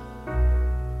saw you.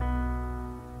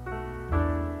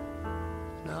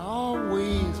 And I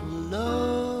always will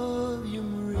love you,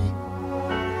 Marie.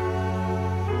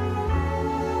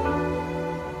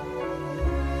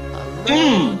 I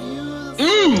love you the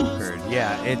first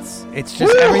Yeah, it's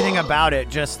just everything about it.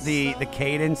 Just the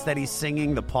cadence that he's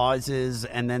singing, the pauses,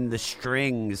 and then the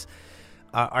strings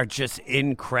are just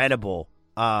incredible.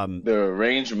 The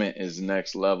arrangement is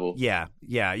next level. Yeah.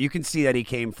 You can see that he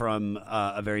came from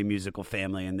a very musical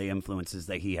family and the influences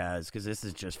that he has, because this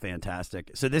is just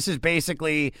fantastic. So this is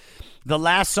basically the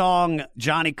last song.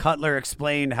 Johnny Cutler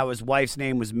explained how his wife's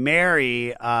name was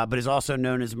Mary, but is also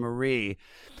known as Marie.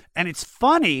 And it's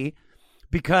funny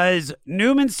because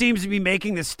Newman seems to be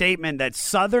making the statement that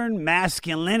Southern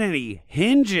masculinity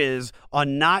hinges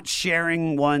on not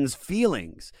sharing one's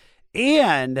feelings.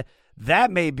 And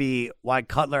that may be why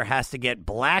Cutler has to get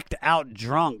blacked out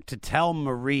drunk to tell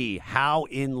Marie how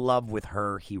in love with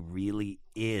her he really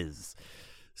is.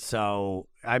 So,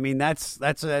 I mean, it's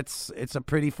a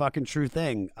pretty fucking true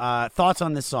thing. Thoughts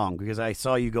on this song? Because I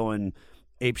saw you going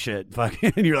apeshit,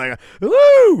 fucking, and you're like,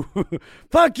 woo,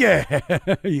 fuck yeah,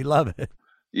 you love it.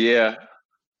 Yeah,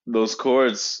 those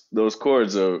chords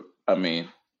are, I mean,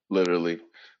 literally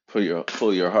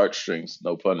pull your heartstrings,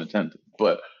 no pun intended.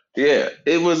 But yeah,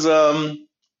 it was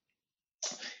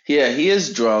yeah, he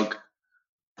is drunk,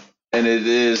 and it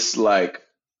is like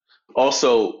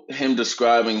also him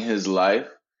describing his life.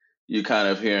 You kind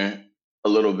of hear a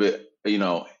little bit,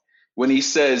 when he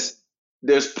says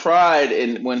there's pride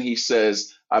in when he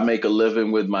says I make a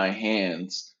living with my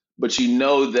hands, but you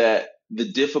know that the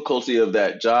difficulty of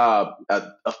that job at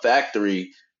a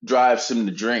factory drives him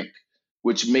to drink,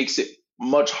 which makes it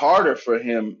much harder for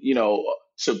him,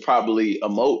 to probably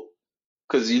emote,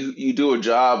 because you do a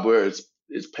job where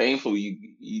it's painful.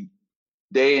 You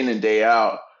day in and day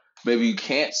out, maybe you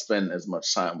can't spend as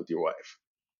much time with your wife.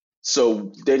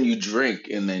 So then you drink,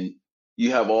 and then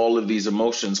you have all of these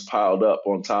emotions piled up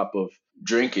on top of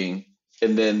drinking.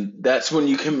 And then that's when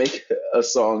you can make a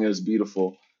song as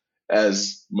beautiful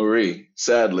as Marie,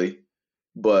 sadly.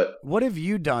 But what have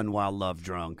you done while love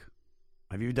drunk?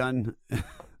 Have you done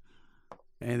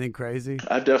anything crazy?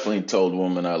 I definitely told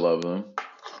women I love them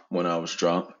when I was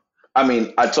drunk. I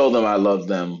mean, I told them I loved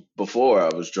them before I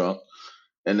was drunk.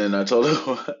 And then I told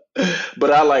them,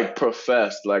 but I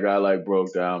professed, I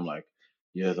broke down,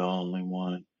 you're the only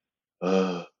one.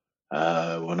 When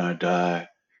I die,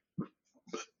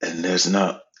 and there's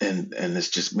not, and it's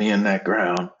just me in that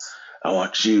ground. I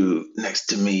want you next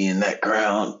to me in that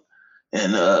ground,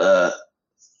 and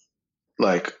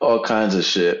all kinds of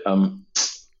shit.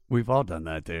 We've all done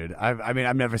that, dude. I mean,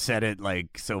 I've never said it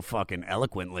so fucking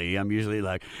eloquently. I'm usually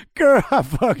like, girl, I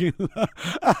love you.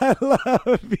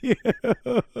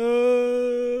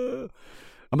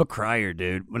 I'm a crier,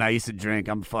 dude. When I used to drink,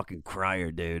 I'm a fucking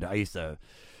crier, dude. We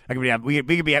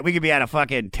could be at a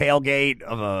fucking tailgate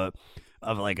of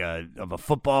a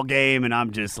football game, and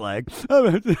I'm just like,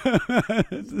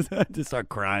 just start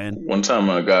crying. One time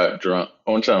I got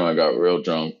real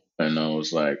drunk, and I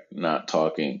was not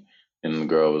talking. And the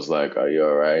girl was like, are you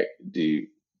all right? You're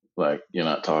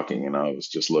not talking. And I was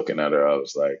just looking at her. I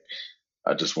was like,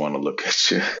 I just want to look at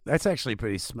you. That's actually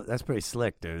that's pretty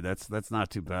slick, dude. That's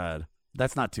not too bad.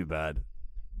 That's not too bad.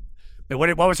 But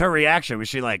what was her reaction? Was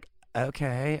she like,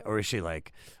 okay? Or is she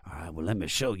like, all right, well, let me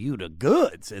show you the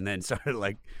goods? And then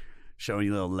started showing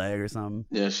you a little leg or something?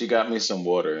 Yeah, she got me some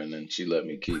water, and then she let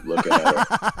me keep looking at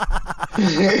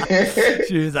her.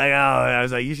 She was like, oh, I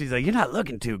was like, she's like, you're not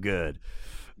looking too good.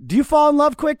 Do you fall in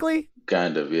love quickly?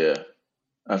 Kind of, yeah.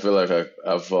 I feel like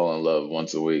I fall in love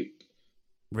once a week.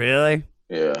 Really?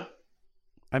 Yeah.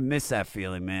 I miss that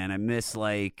feeling, man. I miss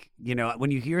when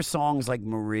you hear songs like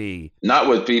Marie. Not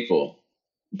with people,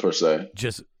 per se.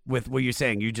 Just with what you're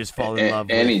saying, you just fall in love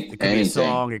with. It could be a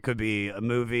song, it could be a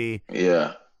movie.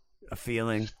 Yeah. A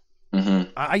feeling.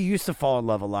 Mm-hmm. I used to fall in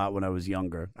love a lot when I was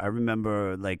younger. I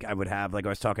remember I would have, I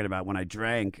was talking about when I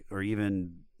drank, or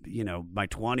even, my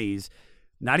 20s.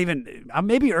 Not even,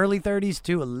 maybe early 30s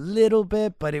too, a little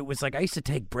bit, but it was I used to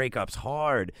take breakups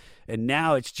hard. And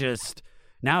now it's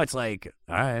like,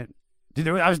 all right, Dude,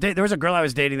 there was a girl I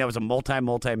was dating that was a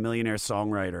multi-millionaire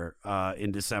songwriter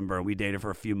in December. We dated for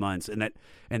a few months, and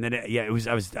then I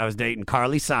was dating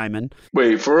Carly Simon.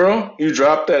 Wait, for real? You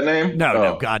dropped that name?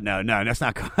 No, God, no, that's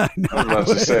not. No, I was about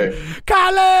to say.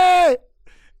 Carly.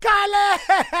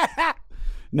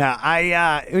 No,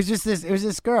 it was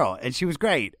this girl, and she was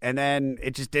great, and then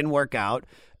it just didn't work out,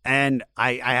 and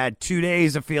I had 2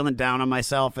 days of feeling down on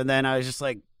myself, and then I was just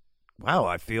like, wow,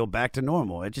 I feel back to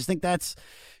normal.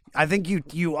 I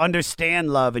think you understand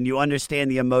love and you understand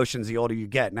the emotions the older you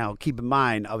get. Now, keep in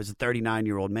mind, I was a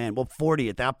 39-year-old man, 40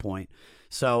 at that point.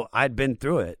 So I'd been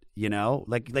through it,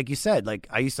 like you said, like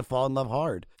I used to fall in love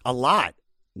hard a lot.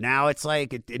 Now it's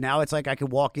like I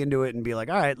could walk into it and be like,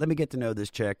 all right, let me get to know this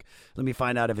chick. Let me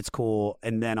find out if it's cool.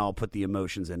 And then I'll put the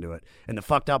emotions into it. And the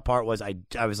fucked up part was I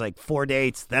was like 4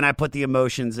 dates. Then I put the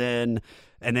emotions in.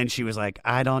 And then she was like,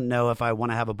 I don't know if I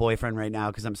want to have a boyfriend right now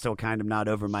because I'm still kind of not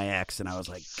over my ex. And I was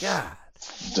like, God.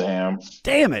 Damn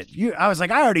it. I was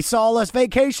like, I already saw us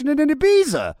vacationing in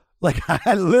Ibiza. Like,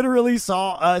 I literally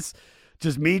saw us,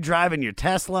 just me driving your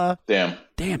Tesla. Damn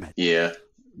it. Yeah.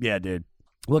 Yeah, dude.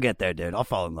 We'll get there, dude. I'll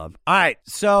fall in love. All right.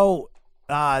 So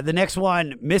the next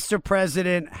one, Mr.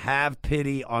 President, have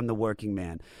pity on the working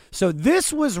man. So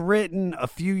this was written a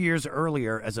few years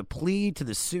earlier as a plea to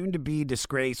the soon-to-be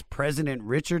disgraced President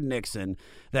Richard Nixon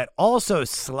that also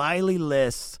slyly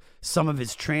lists some of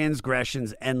his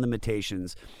transgressions and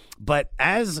limitations. But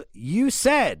as you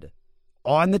said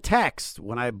on the text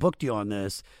when I booked you on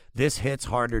this hits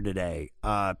harder today.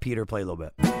 Peter, play a little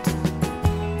bit.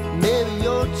 Maybe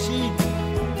you're cheap,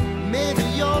 maybe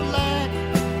you're lying,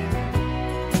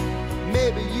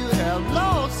 maybe you have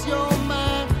lost your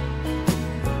mind,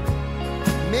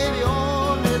 maybe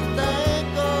only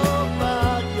think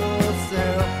about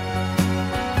yourself.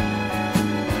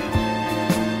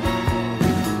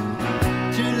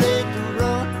 Too late to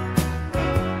run,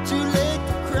 too late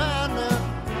to cry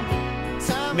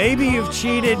now. Maybe you've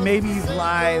cheated, maybe you've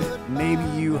lied, maybe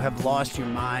you have lost your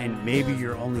mind, maybe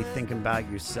you're only thinking about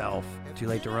yourself. Too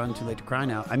late to run, too late to cry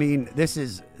now. I mean, this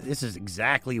is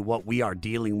exactly what we are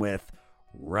dealing with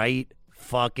right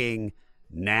fucking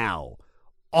now.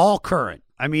 All current.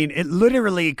 I mean, it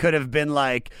literally could have been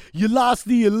like, you lost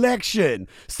the election.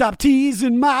 Stop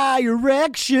teasing my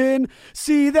erection.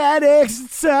 See that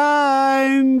exit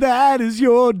sign? That is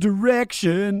your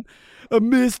direction.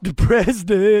 Mr.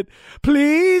 President,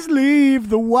 please leave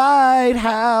the White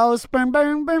House. Bam,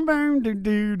 bam, bam, bam, do,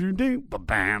 do, do, do,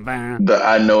 bam, bam.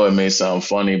 I know it may sound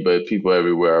funny, but people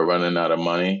everywhere are running out of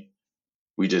money.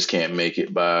 We just can't make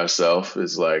it by ourselves.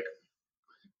 It's like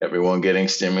everyone getting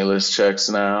stimulus checks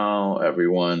now.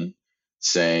 Everyone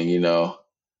saying,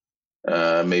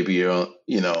 maybe you're,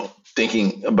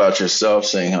 thinking about yourself,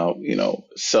 saying how,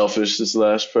 selfish this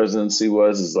last presidency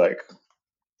was. Is like,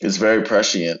 it's very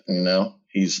prescient,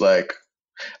 He's like,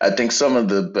 I think some of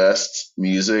the best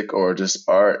music or just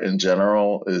art in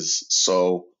general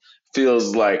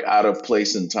feels like out of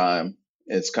place in time.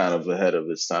 It's kind of ahead of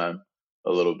its time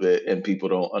a little bit, and people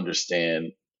don't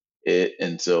understand it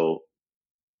until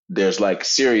there's like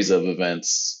series of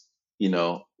events,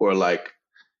 or like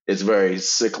it's very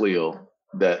cyclical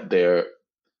that they're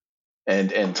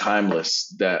and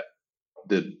timeless that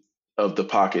the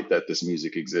pocket that this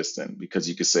music exists in, because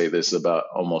you could say this about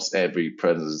almost every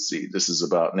presidency. This is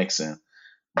about Nixon,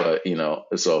 but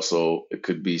it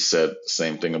could be said the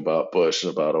same thing about Bush,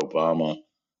 about Obama,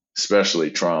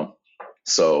 especially Trump.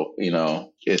 So,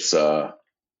 it's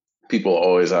people are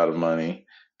always out of money.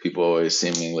 People always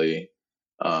seemingly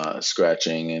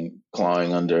scratching and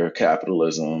clawing under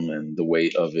capitalism and the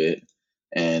weight of it.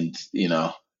 And,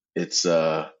 it's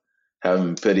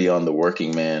having pity on the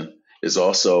working man is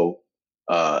also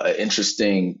an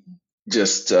interesting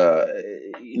perspective,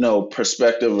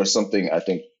 or something I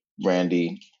think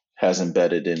Randy has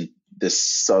embedded in this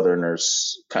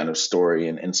Southerners kind of story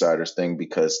and insiders thing,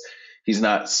 because he's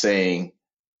not saying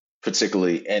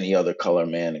particularly any other color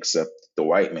man except the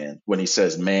white man. When he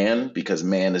says man, because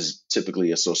man is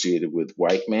typically associated with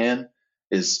white man,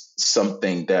 is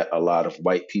something that a lot of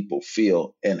white people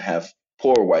feel and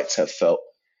poor whites have felt,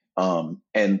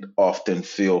 and often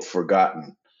feel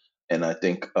forgotten. And I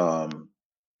think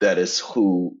that is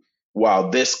who, while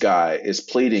this guy is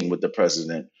pleading with the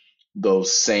president,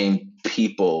 those same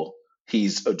people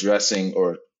he's addressing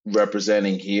or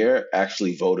representing here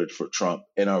actually voted for Trump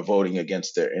and are voting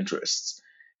against their interests.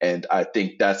 And I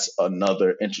think that's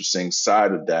another interesting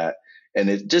side of that. And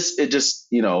it just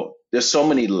there's so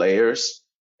many layers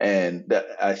and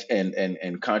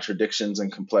contradictions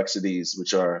and complexities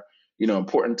which are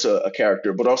important to a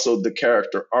character, but also the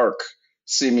character arc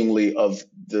seemingly of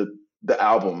the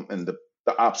album and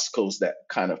the obstacles that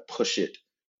kind of push it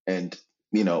and,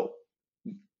 you know,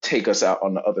 take us out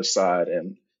on the other side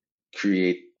and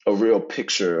create a real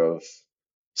picture of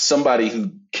somebody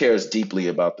who cares deeply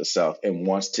about the South and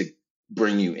wants to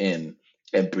bring you in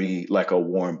and be like a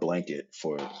warm blanket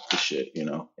for the shit, you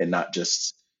know, and not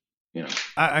just, you know.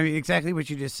 I mean, exactly what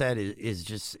you just said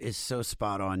is so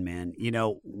spot on, man. You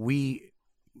know, we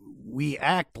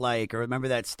act like, or remember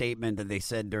that statement that they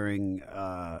said during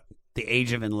the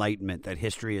Age of Enlightenment, that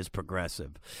history is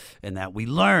progressive and that we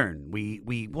learn.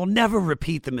 We will never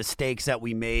repeat the mistakes that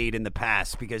we made in the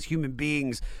past because human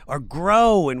beings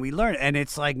grow and we learn. And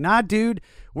it's like, nah, dude,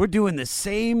 we're doing the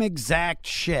same exact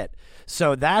shit.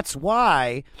 So that's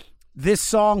why this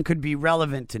song could be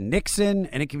relevant to Nixon,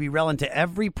 and it can be relevant to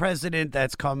every president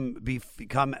that's come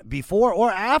before or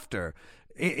after.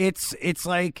 It's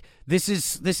like this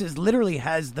is literally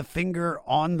has the finger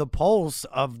on the pulse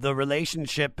of the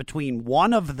relationship between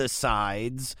one of the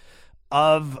sides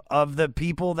of the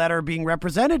people that are being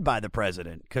represented by the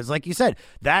president. Because, like you said,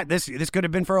 that this could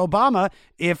have been for Obama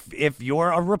if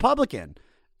you're a Republican,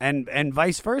 and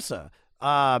vice versa.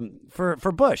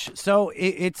 For Bush. So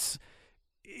it's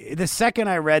the second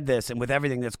I read this, and with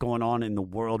everything that's going on in the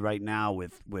world right now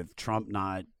with Trump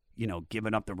not, you know,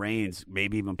 giving up the reins,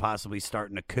 maybe even possibly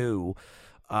starting a coup,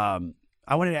 I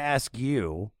wanted to ask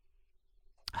you,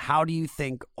 how do you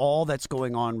think all that's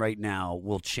going on right now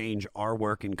will change our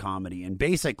work in comedy and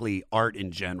basically art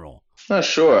in general? Not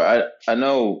sure. I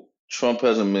know Trump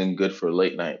hasn't been good for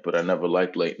late night, but I never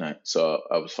liked late night, so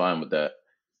I was fine with that.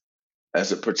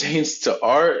 As it pertains to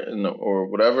art or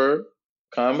whatever,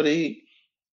 comedy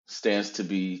stands to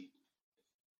be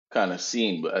kind of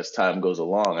seen, but as time goes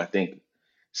along, I think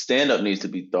stand-up needs to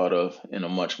be thought of in a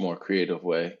much more creative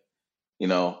way. You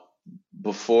know,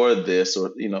 before this,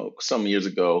 or, you know, some years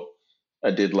ago,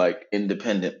 I did like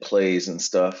independent plays and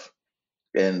stuff,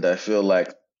 and I feel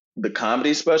like the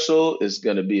comedy special is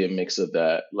going to be a mix of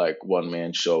that, like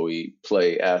one-man showy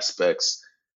play aspects,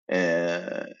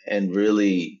 and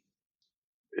really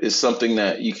is something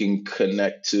that you can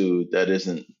connect to that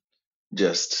isn't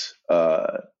just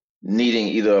needing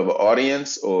either of an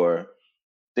audience or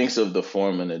thinks of the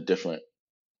form in a different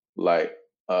light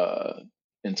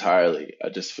entirely. I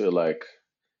just feel like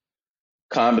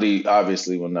comedy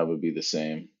obviously will never be the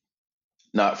same,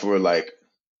 not for like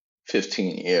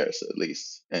 15 years at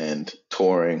least, and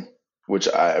touring, which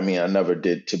I mean I never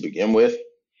did to begin with,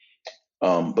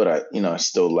 but I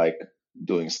still like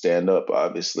doing stand-up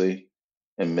obviously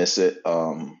and miss it.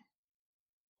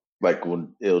 Like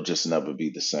when it'll just never be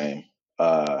the same.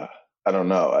 I don't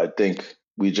know. I think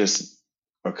we just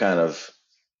are kind of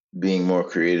being more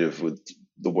creative with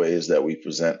the ways that we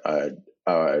present our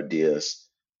ideas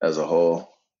as a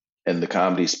whole. And the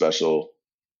comedy special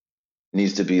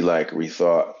needs to be like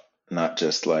rethought, not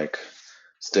just like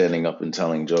standing up and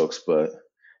telling jokes,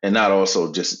 and not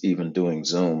also just even doing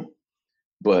Zoom,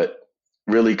 but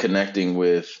really connecting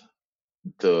with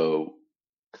the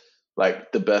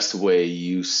best way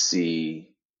you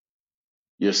see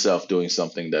yourself doing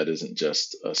something that isn't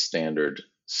just a standard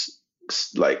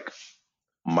like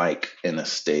mic and a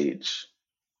stage,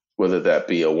 whether that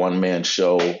be a one-man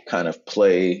show kind of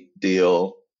play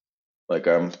deal like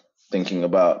I'm thinking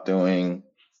about doing,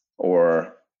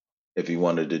 or if you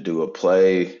wanted to do a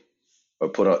play or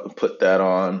put that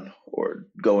on, or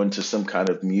go into some kind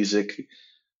of music,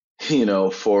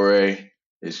 foray,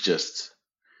 is just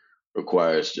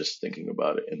requires just thinking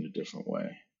about it in a different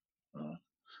way.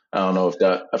 I don't know if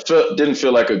that didn't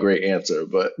feel like a great answer,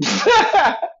 but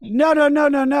No.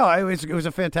 It was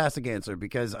a fantastic answer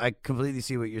because I completely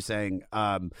see what you're saying.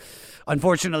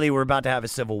 Unfortunately, we're about to have a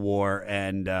civil war,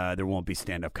 and there won't be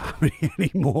stand-up comedy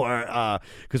anymore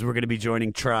because we're going to be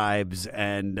joining tribes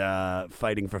and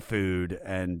fighting for food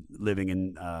and living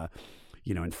in,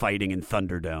 and fighting in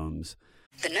thunderdomes.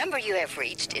 The number you have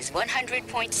reached is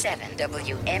 100.7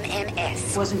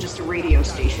 WMMS. It wasn't just a radio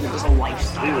station, it was a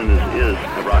lifestyle. Cleveland is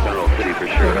a rock and roll city for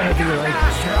sure.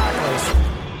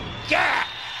 Get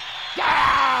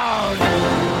down!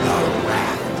 The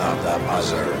Wrath of the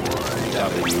Buzzard.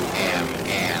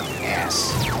 WMMS.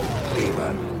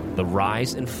 Cleveland. The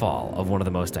rise and fall of one of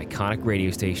the most iconic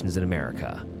radio stations in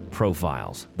America.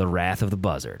 Profiles, The Wrath of the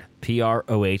Buzzard.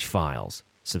 PROH Files.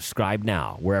 Subscribe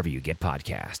now wherever you get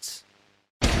podcasts.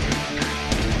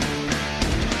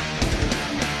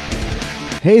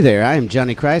 Hey there, I am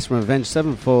Johnny Christ from Avenged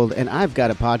Sevenfold, and I've got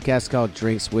a podcast called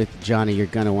Drinks with Johnny you're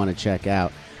going to want to check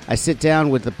out. I sit down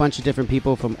with a bunch of different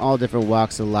people from all different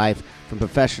walks of life, from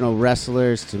professional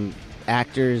wrestlers to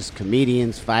actors,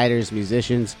 comedians, fighters,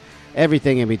 musicians.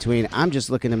 everything in between. I'm just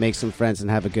looking to make some friends and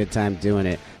have a good time doing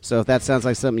it. So if that sounds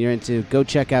like something you're into, go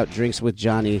check out Drinks with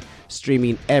Johnny,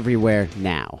 streaming everywhere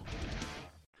now.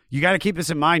 You got to keep this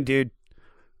in mind, dude.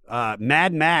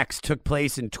 Mad Max took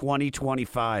place in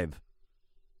 2025,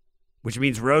 which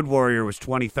means Road Warrior was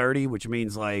 2030, which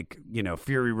means like,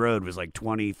 Fury Road was like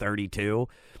 2032.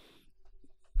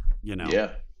 Yeah.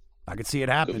 I could see it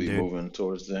happen, Could be dude. moving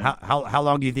towards there. How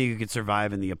long do you think you could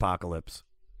survive in the apocalypse?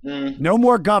 Mm. No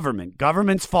more government.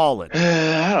 Government's fallen.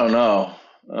 I don't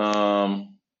know.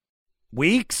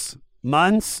 Weeks,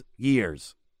 months,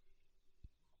 years,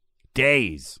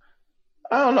 days.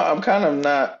 I don't know. I'm kind of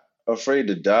not afraid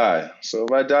to die. So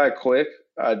if I die quick,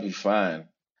 I'd be fine.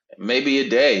 Maybe a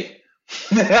day.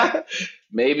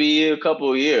 Maybe a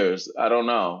couple of years. I don't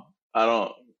know.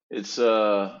 It's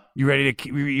You ready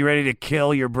to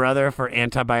kill your brother for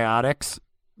antibiotics?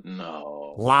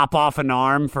 No. Lop off an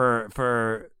arm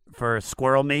for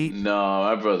squirrel meat? No,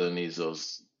 my brother needs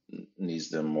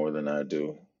them more than I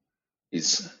do.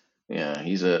 He's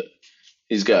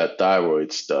got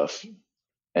thyroid stuff.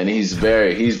 And he's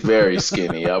very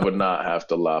skinny. I would not have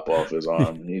to lop off his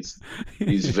arm. He's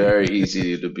very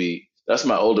easy to beat. That's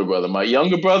my older brother. My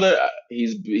younger brother,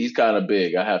 he's kind of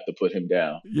big. I have to put him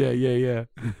down. Yeah.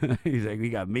 He's like, we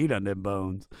got meat on them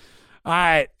bones. All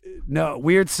right. No,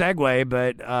 weird segue,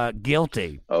 but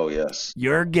guilty. Oh, yes.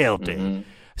 You're guilty. Mm-hmm.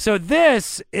 So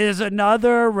this is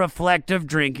another reflective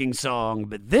drinking song,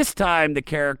 but this time the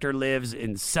character lives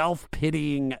in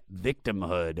self-pitying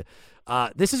victimhood.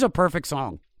 This is a perfect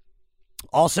song.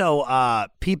 Also,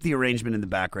 peep the arrangement in the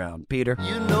background. Peter?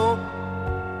 You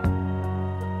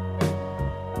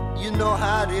know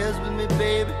how it is with me,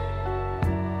 baby.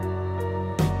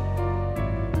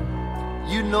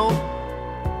 You know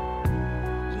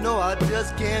I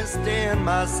just can't stand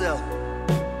myself.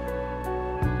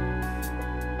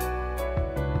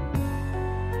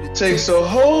 It takes a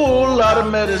whole lot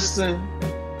of medicine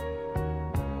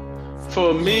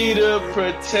for me to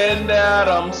pretend that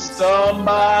I'm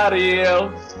somebody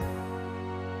else.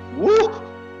 Woo!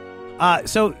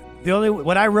 So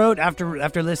what I wrote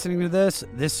after listening to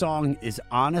this song is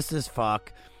honest as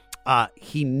fuck.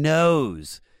 He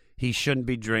knows he shouldn't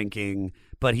be drinking,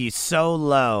 but he's so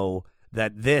low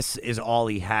that this is all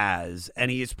he has. And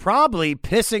he is probably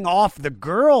pissing off the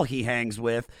girl he hangs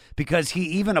with because he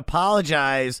even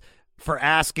apologized for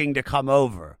asking to come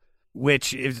over.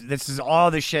 This is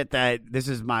all the shit this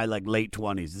is my like late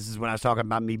 20s. This is when I was talking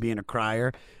about me being a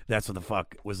crier. That's what the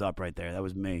fuck was up right there. That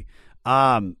was me.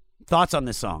 Thoughts on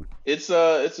this song? It's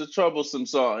a troublesome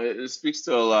song. It speaks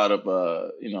to a lot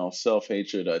of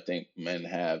self-hatred I think men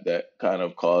have that kind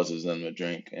of causes them to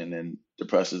drink and then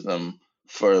depresses them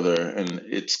further. And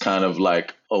it's kind of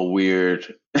like a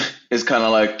weird. It's kind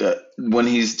of like when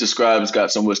he's described as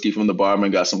got some whiskey from the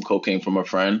barman, got some cocaine from a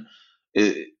friend.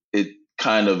 It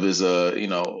kind of is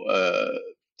a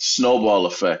snowball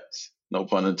effect, no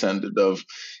pun intended, of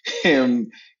him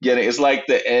getting. It's like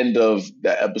the end of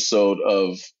the episode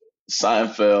of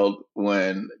Seinfeld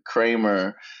when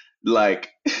Kramer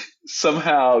like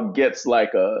somehow gets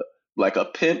like a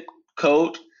pimp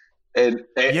coat and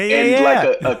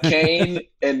like a cane,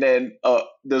 and then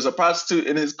there's a prostitute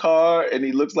in his car and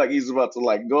he looks like he's about to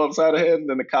like go upside of him,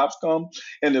 then the cops come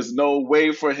and there's no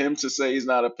way for him to say he's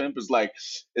not a pimp.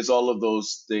 It's all of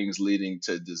those things leading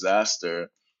to disaster.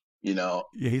 Yeah,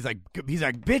 he's like,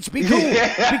 bitch, be cool,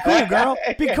 be cool, girl,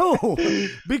 be cool,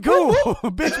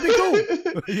 bitch, be cool.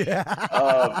 Yeah,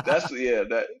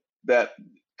 that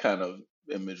kind of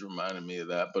image reminded me of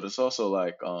that, but it's also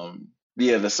like,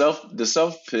 the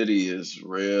self pity is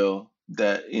real.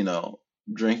 That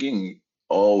drinking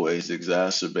always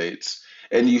exacerbates,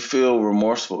 and you feel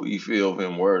remorseful. You feel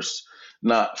even worse,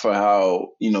 not for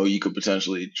how you could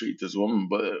potentially treat this woman,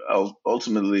 but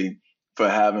ultimately for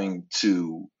having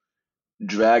to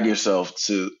drag yourself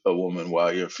to a woman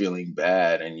while you're feeling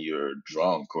bad and you're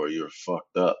drunk or you're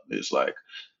fucked up. It's like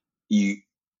you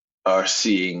are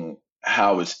seeing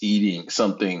how it's eating.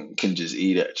 Something can just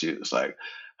eat at you. It's like,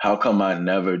 how come I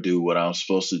never do what I'm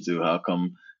supposed to do? How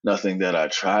come nothing that I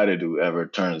try to do ever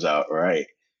turns out right?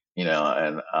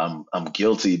 And I'm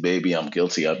guilty, baby. I'm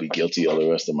guilty. I'll be guilty all the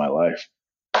rest of my life.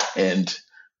 And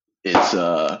it's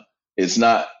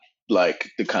not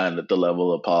like the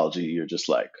level of apology. You're just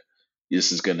like,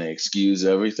 this is gonna excuse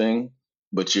everything,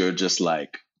 but you're just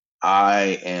like,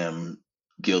 I am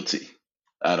guilty.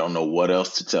 I don't know what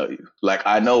else to tell you. Like,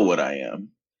 I know what I am,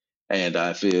 and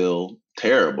I feel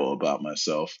terrible about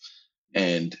myself.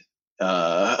 And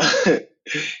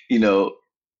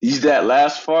that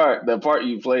last part, that part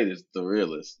you played is the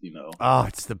realest, Oh,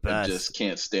 it's the I best. just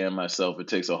can't stand myself. It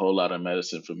takes a whole lot of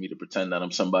medicine for me to pretend that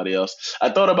I'm somebody else.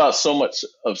 I thought about so much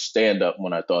of stand up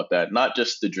when I thought that, not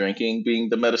just the drinking being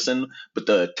the medicine, but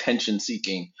the attention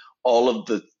seeking, all of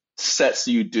the sets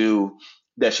you do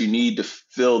that you need to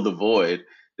fill the void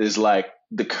is like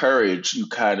the courage you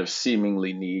kind of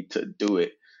seemingly need to do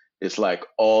it. It's like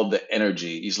all the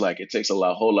energy. He's like, it takes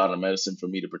whole lot of medicine for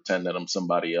me to pretend that I'm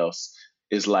somebody else.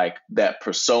 Is like that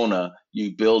persona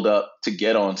you build up to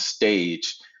get on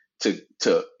stage to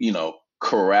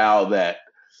corral that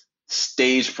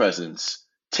stage presence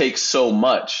takes so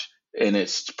much, and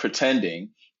it's pretending.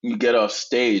 You get off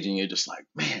stage and you're just like,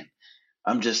 man,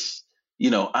 I'm just,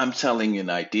 I'm telling an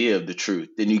idea of the truth.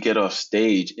 Then you get off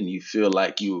stage and you feel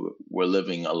like you were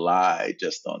living a lie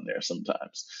just on there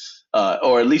sometimes.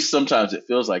 Or at least sometimes it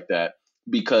feels like that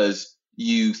because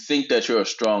you think that you're a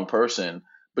strong person,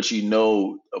 but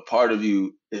a part of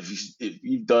you, if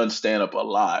you've done stand up a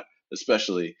lot,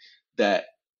 especially, that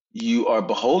you are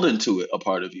beholden to it, a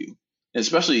part of you.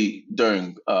 Especially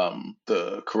during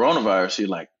the coronavirus, you're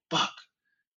like, fuck,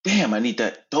 damn, I need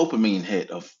that dopamine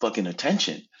hit of fucking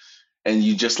attention. And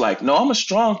you just like, no, I'm a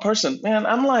strong person, man.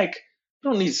 I'm like, I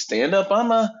don't need stand up.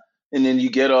 And then you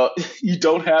get all, you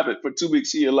don't have it for 2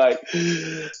 weeks. You're like,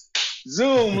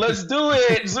 Zoom, let's do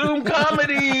it. Zoom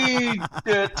comedy.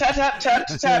 Tap, tap, tap,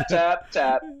 tap, tap,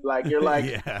 tap. Like, you're like,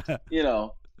 Yeah.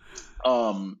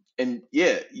 And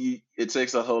yeah, it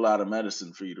takes a whole lot of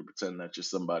medicine for you to pretend that you're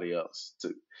somebody else,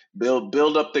 to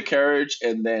build up the courage,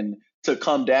 and then to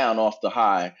come down off the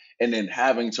high, and then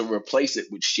having to replace it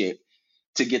with shit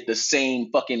to get the same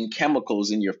fucking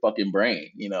chemicals in your fucking brain.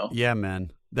 Yeah,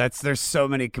 man. There's so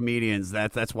many comedians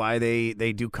that's why they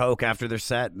do coke after their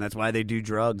set, and that's why they do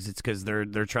drugs. It's because they're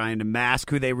trying to mask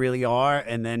who they really are,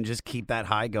 and then just keep that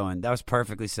high going. That was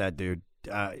perfectly said, dude.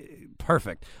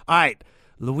 Perfect. All right.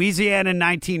 Louisiana in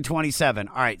 1927.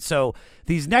 All right, so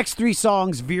these next three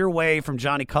songs veer away from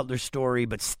Johnny Cutler's story,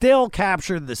 but still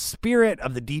capture the spirit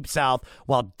of the Deep South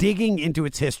while digging into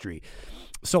its history.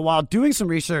 So while doing some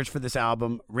research for this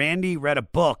album, Randy read a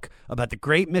book about the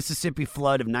Great Mississippi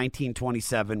Flood of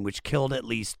 1927, which killed at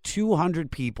least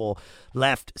 200 people,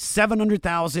 left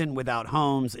 700,000 without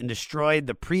homes, and destroyed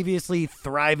the previously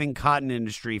thriving cotton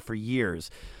industry for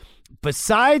years.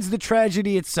 Besides the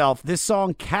tragedy itself, this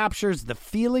song captures the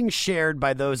feeling shared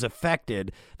by those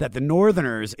affected that the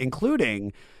Northerners,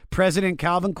 including President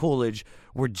Calvin Coolidge,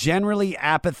 were generally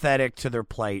apathetic to their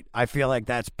plight. I feel like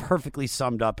that's perfectly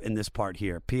summed up in this part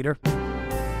here. Peter?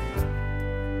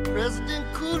 President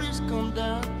Coolidge come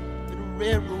down in a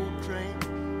railroad train.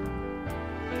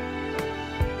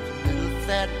 A little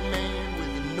fat man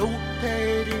with a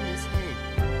notepad in his hand.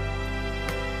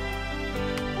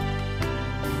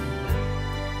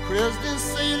 President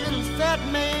Salem's fat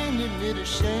man admit a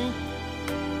shame.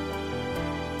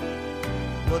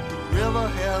 What the river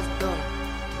has done,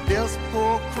 this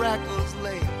poor cracker's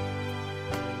land.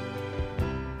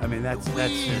 I mean, that's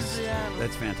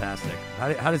fantastic.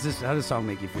 How does this song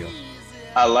make you feel?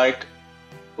 I like,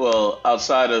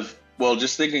 outside of,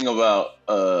 just thinking about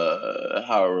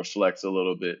how it reflects a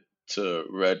little bit to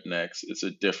Rednecks,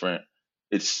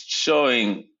 it's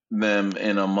showing them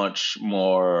in a much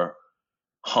more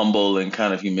humble and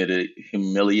kind of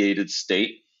humiliated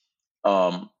state.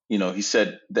 He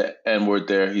said the N-word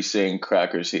there, he's saying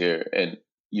crackers here, and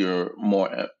you're more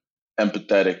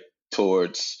empathetic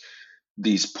towards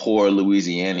these poor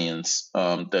Louisianians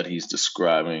that he's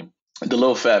describing. The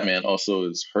little fat man also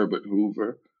is Herbert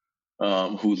Hoover,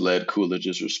 who led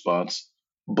Coolidge's response.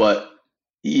 But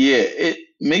yeah, it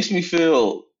makes me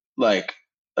feel like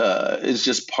it's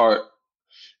just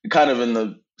kind of in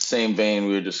the same vein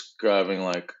we were describing,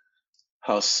 like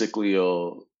how sickly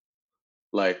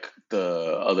like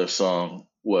the other song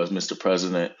was, Mr.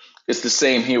 President. It's the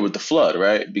same here with the flood,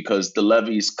 right? Because the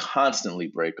levees constantly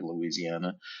break in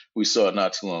Louisiana. We saw it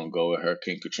not too long ago with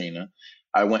Hurricane Katrina.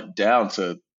 I went down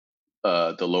to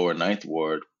the lower Ninth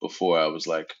Ward before I was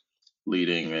like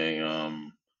leading a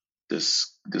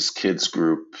this kids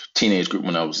group, teenage group,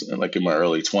 when I was in my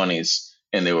early 20s,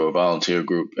 and they were a volunteer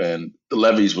group, and the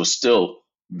levees were still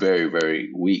very,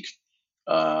 very weak.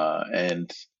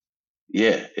 And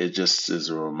yeah, it just is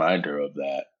a reminder of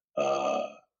that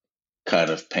kind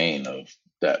of pain of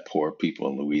that poor people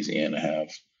in Louisiana have,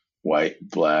 white,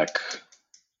 black,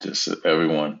 just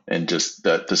everyone, and just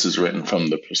that this is written from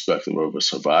the perspective of a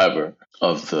survivor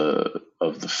of the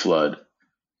flood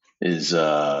is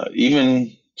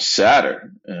even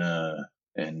sadder,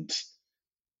 and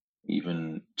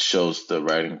even shows the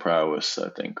writing prowess, I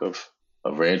think, of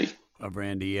Randy. Of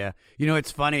Randy, yeah. You know, it's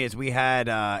funny is we had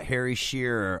Harry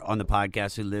Shearer on the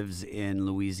podcast who lives in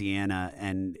Louisiana,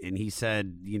 and he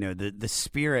said, you know, the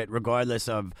spirit, regardless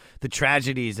of the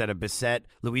tragedies that have beset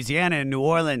Louisiana and New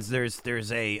Orleans,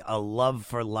 there's a love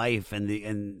for life, and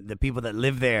the people that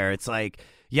live there. It's like,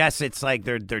 yes, it's like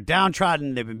they're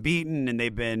downtrodden, they've been beaten, and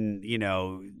they've been, you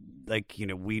know, like, you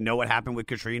know, we know what happened with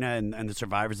Katrina and the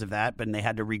survivors of that, but they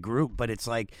had to regroup. But it's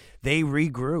like they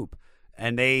regroup.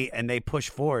 And they push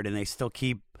forward, and they still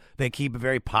keep a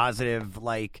very positive,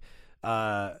 like,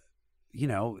 you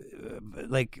know,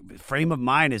 like frame of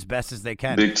mind as best as they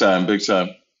can. Big time, big time.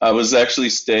 I was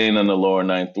actually staying in the lower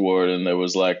Ninth Ward, and there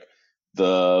was like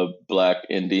the Black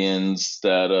Indians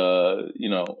that you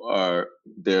know, are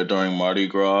there during Mardi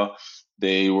Gras.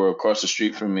 They were across the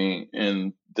street from me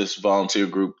in this volunteer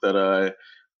group that I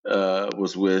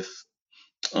was with.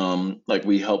 Like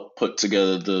we helped put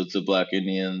together the Black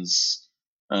Indians,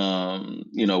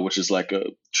 you know, which is like a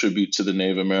tribute to the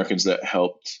Native Americans that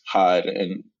helped hide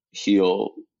and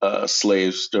heal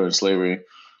slaves during slavery.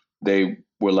 They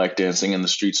were like dancing in the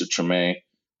streets of Treme,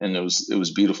 and it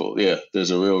was beautiful. Yeah,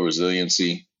 there's a real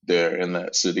resiliency there in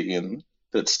that city and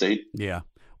that state. Yeah.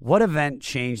 What event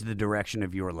changed the direction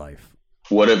of your life?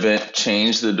 What event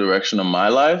changed the direction of my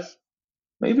life?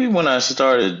 Maybe when I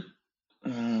started.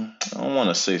 I don't want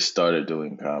to say started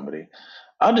doing comedy.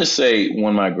 I'll just say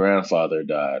when my grandfather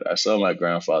died. I saw my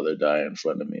grandfather die in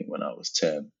front of me when I was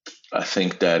 10. I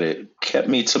think that it kept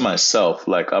me to myself.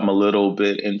 Like, I'm a little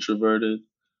bit introverted.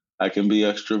 I can be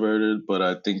extroverted, but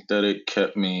I think that it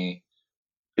kept me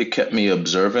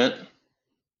observant,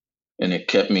 and it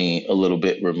kept me a little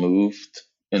bit removed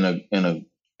in a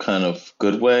kind of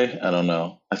good way. I don't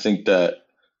know. I think that,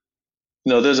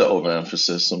 you know, there's an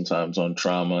overemphasis sometimes on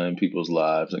trauma in people's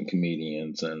lives and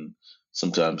comedians, and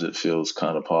sometimes it feels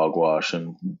kind of hogwash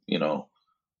and, you know,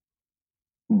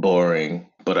 boring.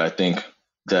 But I think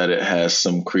that it has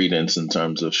some credence in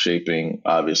terms of shaping,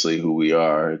 obviously, who we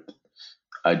are.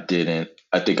 I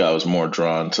think I was more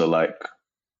drawn to like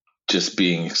just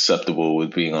being acceptable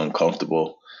with being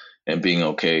uncomfortable and being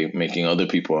okay making other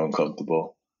people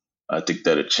uncomfortable. I think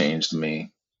that it changed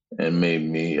me and made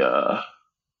me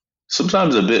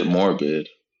sometimes a bit morbid,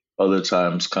 other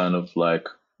times kind of like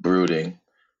brooding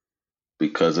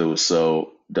because it was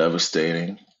so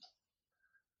devastating.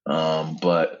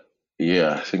 But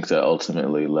yeah, I think that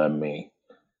ultimately led me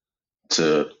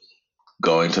to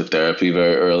going to therapy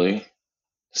very early,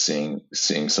 seeing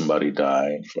somebody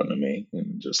die in front of me,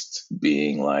 and just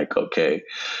being like, okay,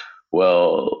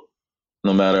 well,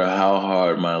 no matter how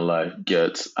hard my life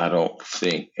gets, I don't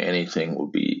think anything will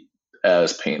be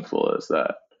as painful as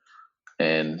that.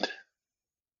 And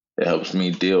it helps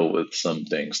me deal with some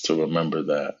things to remember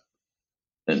that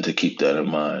and to keep that in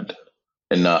mind,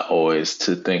 and not always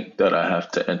to think that I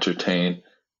have to entertain,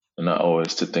 and not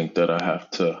always to think that I have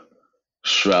to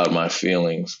shroud my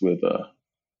feelings with a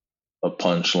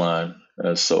punchline,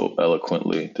 as so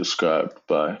eloquently described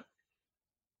by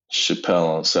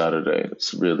Chappelle on Saturday.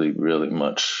 It's really, really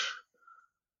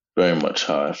very much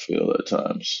how I feel at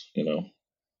times, you know.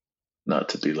 Not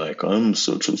to be like, I'm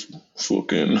such a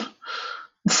fucking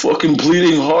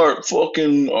bleeding heart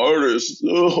fucking artist.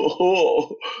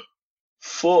 Oh,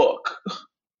 fuck.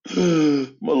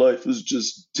 My life is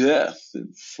just death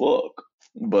and fuck.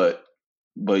 But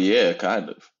yeah, kind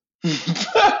of.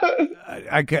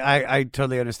 I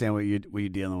totally understand what you're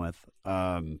dealing with.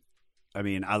 I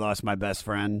mean, I lost my best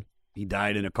friend. He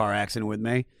died in a car accident with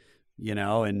me, you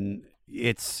know, and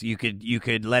it's you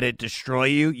could let it destroy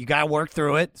you. You got to work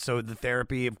through it. So the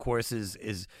therapy, of course, is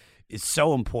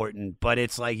so important, but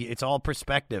it's like it's all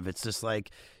perspective. It's just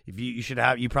like if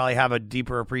you probably have a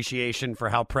deeper appreciation for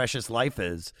how precious life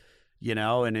is, you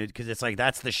know, and because it's like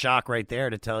that's the shock right there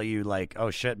to tell you like,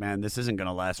 oh shit, man, this isn't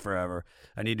gonna last forever.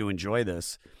 I need to enjoy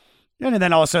this. And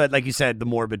then also, like you said, the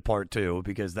morbid part too,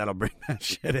 because that'll bring that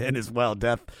shit in as well.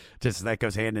 Death, just that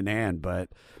goes hand in hand. But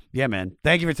yeah, man,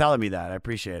 thank you for telling me that. I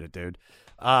appreciate it, dude.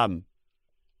 All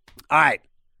right,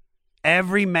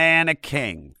 Every Man a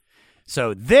King.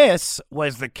 So this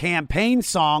was the campaign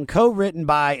song co-written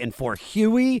by and for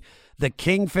Huey the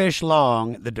Kingfish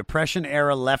Long, the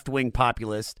Depression-era left-wing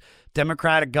populist,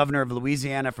 Democratic governor of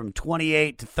Louisiana from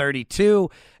 28 to 32,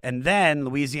 and then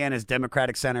Louisiana's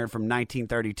Democratic senator from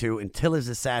 1932 until his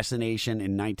assassination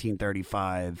in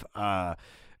 1935.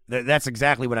 That's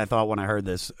exactly what I thought when I heard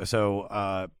this.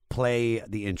 So play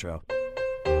the intro.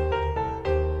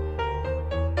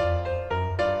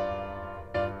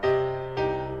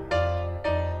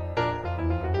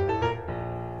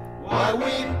 Why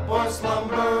weep or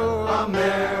slumber,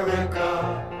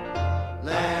 America,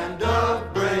 land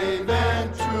of brave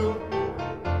and true?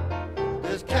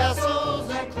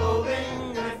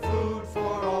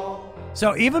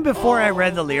 So even before I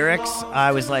read the lyrics,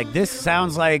 I was like, this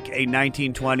sounds like a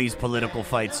 1920s political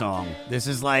fight song. This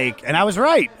is like, and I was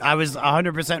right. I was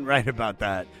 100% right about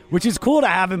that, which is cool to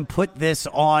have him put this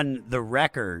on the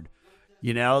record.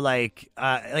 You know, like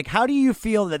how do you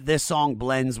feel that this song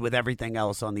blends with everything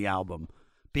else on the album,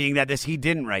 being that he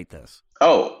didn't write this?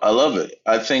 Oh, I love it.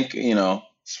 I think,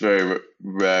 it's very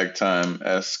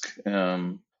ragtime-esque.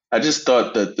 I just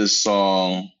thought that this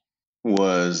song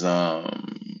was,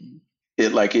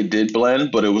 it did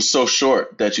blend, but it was so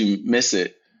short that you miss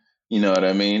it. You know what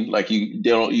I mean? Like you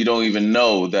don't even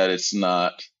know that it's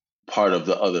not part of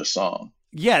the other song.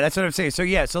 Yeah, that's what I'm saying. So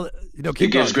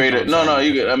it gives greater.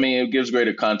 It gives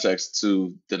greater context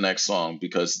to the next song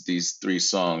because these three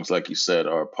songs, like you said,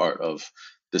 are part of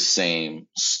the same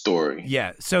story.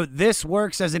 Yeah, so this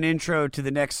works as an intro to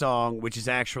the next song, which is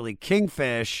actually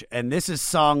Kingfish, and this is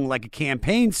sung like a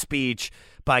campaign speech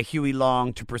by Huey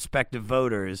Long to prospective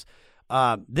voters.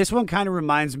 This one kind of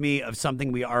reminds me of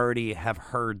something we already have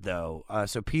heard, though.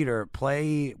 So, Peter,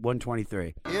 play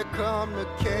 123. Here come the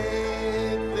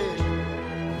kingfish,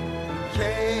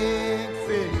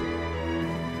 kingfish.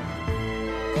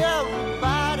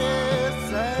 Everybody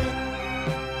say,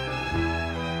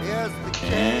 here's the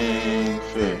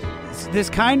kingfish. This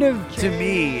kind of, to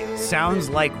me, sounds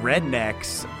like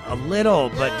Rednecks a little,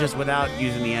 but just without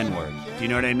using the N-word. Do you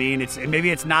know what I mean? Maybe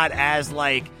it's not as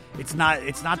like... It's not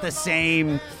the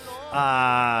same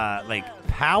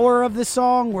power of the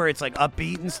song where it's like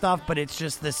upbeat and stuff, but it's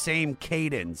just the same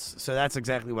cadence. So that's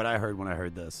exactly what I heard when I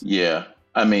heard this. Yeah,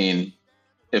 I mean,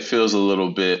 it feels a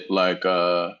little bit like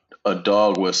a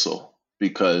dog whistle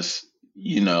because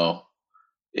they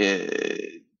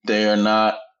are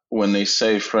not, when they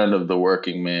say friend of the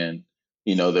working man,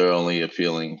 they're only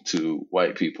appealing to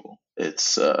white people.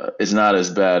 It's not as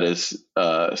bad as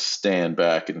Stand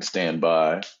Back and Stand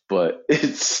By, but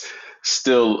it's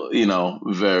still,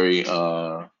 very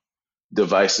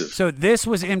divisive. So this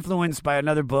was influenced by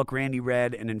another book Randy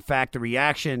read, and in fact, the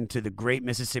reaction to the Great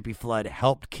Mississippi Flood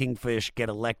helped Kingfish get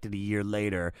elected a year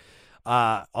later.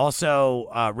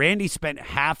 Also, Randy spent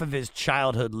half of his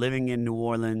childhood living in New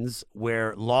Orleans,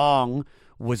 where Long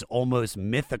was almost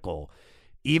mythical.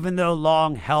 Even though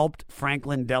Long helped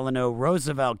Franklin Delano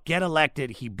Roosevelt get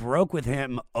elected, he broke with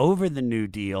him over the New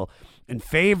Deal in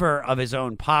favor of his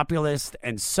own populist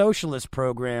and socialist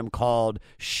program called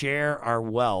Share Our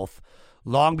Wealth.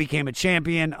 Long became a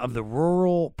champion of the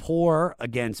rural poor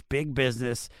against big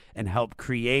business and helped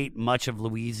create much of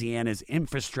Louisiana's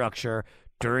infrastructure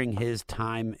during his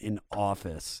time in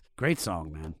office. Great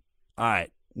song, man. All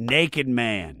right, Naked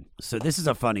Man. So this is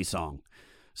a funny song.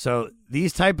 So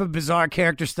these type of bizarre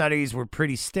character studies were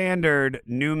pretty standard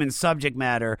Newman subject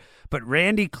matter, but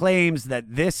Randy claims that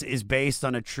this is based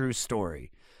on a true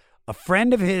story. A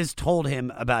friend of his told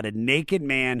him about a naked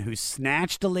man who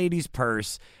snatched a lady's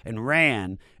purse and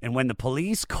ran, and when the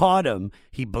police caught him,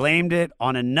 he blamed it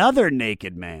on another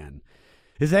naked man.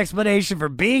 His explanation for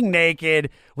being naked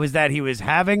was that he was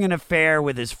having an affair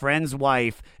with his friend's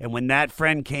wife, and when that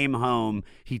friend came home,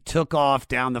 he took off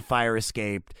down the fire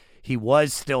escape. He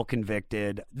was still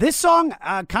convicted. This song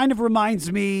kind of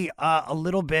reminds me a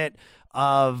little bit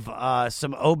of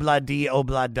some Obla-Di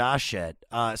Obla-Da shit.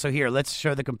 So here, let's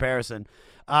show the comparison.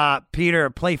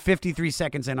 Peter, play 53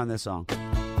 seconds in on this song.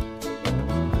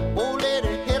 Old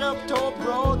lady head up toward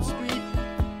Broad Street,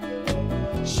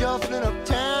 shuffling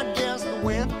uptown against the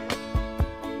wind.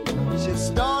 She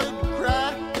started to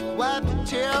cry, wiped a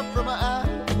tear from her eye,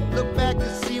 looked back to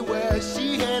see where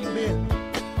she had been.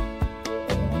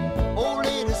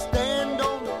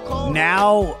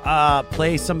 Now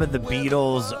play some of the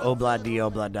Beatles' Obla-Di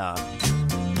Obla-Da.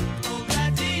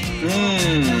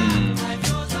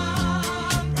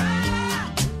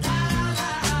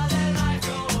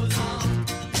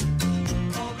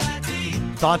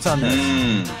 Thoughts on this?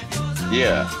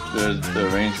 Yeah, the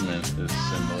arrangement is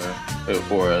similar.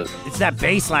 It's that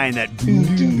bass line that...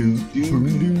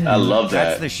 I love that.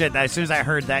 That's the shit. As soon as I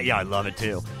heard that, I love it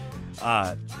too.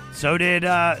 So did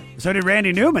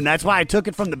Randy Newman. That's why I took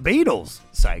it from the Beatles.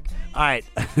 Psych. All right.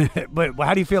 But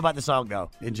how do you feel about the song, though,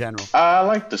 in general? I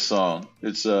like the song.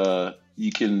 It's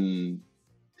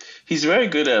he's very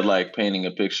good at like painting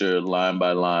a picture line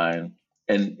by line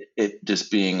and it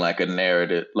just being like a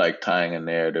narrative, like tying a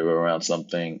narrative around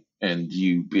something and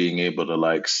you being able to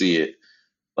like see it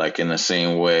like in the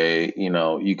same way,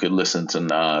 you could listen to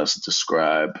Nas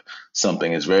describe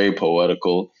something. It's very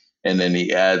poetical. And then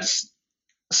he adds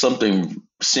something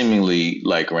seemingly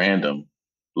like random,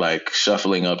 like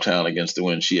shuffling uptown against the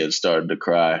wind. She had started to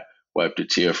cry, wiped a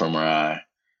tear from her eye,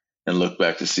 and looked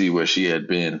back to see where she had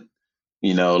been.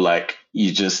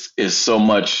 It's so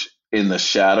much in the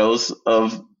shadows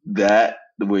of that,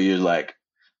 where you're like,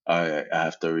 all right, I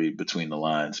have to read between the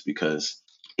lines, because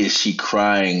is she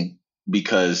crying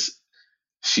because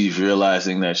she's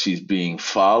realizing that she's being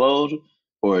followed,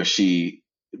 or is she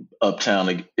uptown?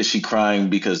 Like, is she crying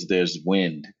because there's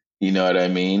wind? You know what I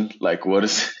mean? Like, what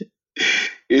is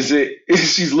is it?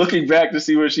 Is she's looking back to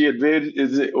see where she had been?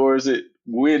 Is it, or is it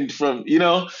wind from?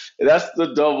 That's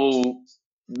the double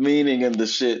meaning in the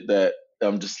shit that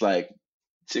I'm just like,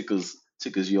 tickles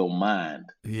your mind.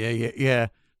 Yeah.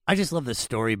 I just love the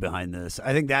story behind this.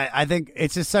 I think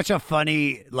it's just such a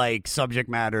funny like subject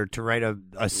matter to write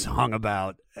a song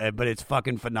about, but it's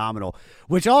fucking phenomenal.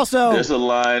 Which also, there's a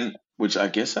line which I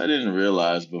guess I didn't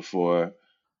realize before,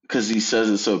 because he says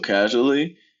it so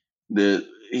casually. That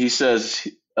he says,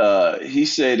 he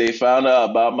said they found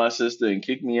out about my sister and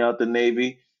kicked me out the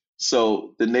Navy.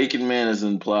 So the naked man is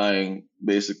implying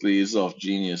basically he's off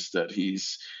genius, that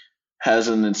he's has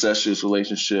an incestuous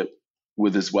relationship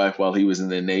with his wife while he was in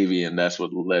the Navy, and that's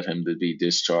what led him to be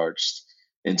discharged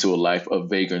into a life of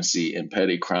vagrancy and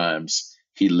petty crimes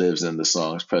he lives in the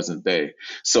song's present day.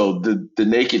 So the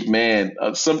naked man,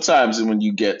 sometimes when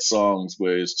you get songs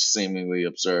where it's seemingly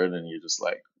absurd and you're just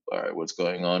like, all right, what's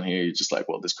going on here? You're just like,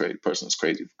 well, this crazy person is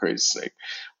crazy for crazy's sake.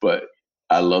 But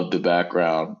I love the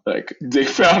background. Like, they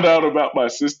found out about my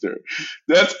sister.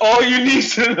 That's all you need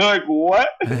to know. Like, what?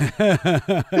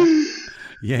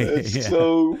 It's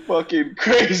so fucking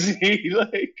crazy.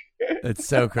 Like, it's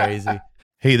so crazy.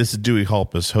 Hey, this is Dewey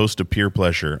Halpus, host of Pure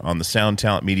Pleasure on the Sound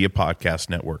Talent Media Podcast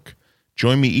Network.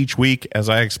 Join me each week as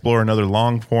I explore another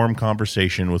long-form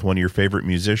conversation with one of your favorite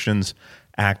musicians,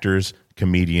 actors,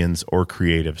 comedians, or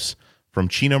creatives. From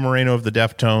Chino Moreno of the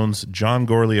Deftones, John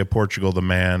Gorley of Portugal the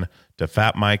Man, to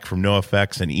Fat Mike from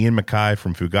NoFX and Ian MacKaye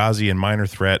from Fugazi and Minor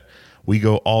Threat, we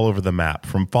go all over the map.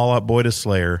 From Fall Out Boy to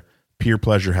Slayer, Pure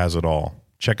Pleasure has it all.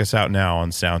 Check us out now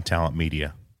on Sound Talent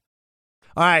Media.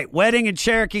 All right, wedding in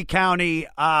Cherokee County.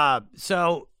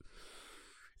 So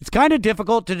it's kind of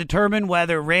difficult to determine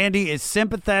whether Randy is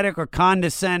sympathetic or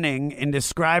condescending in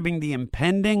describing the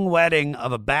impending wedding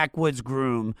of a backwoods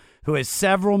groom who has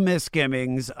several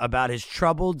misgivings about his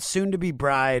troubled soon-to-be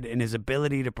bride and his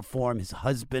ability to perform his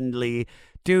husbandly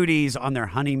duties on their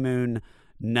honeymoon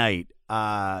night.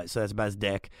 So that's about his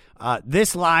dick.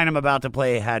 This line I'm about to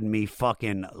play had me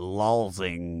fucking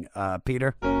lulzing.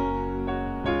 Peter?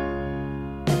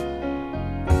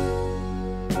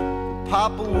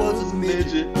 Papa was a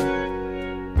midget.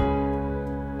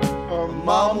 Her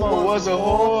mama was a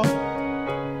whore.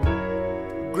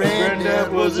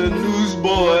 Granddad was a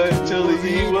newsboy till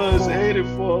he was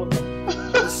 84.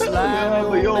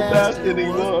 The old bastard he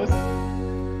was.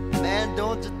 Man,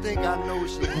 don't you think I know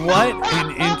she... What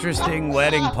an interesting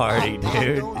wedding party,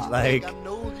 dude.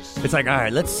 It's like, all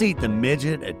right, let's seat the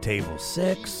midget at table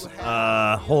 6.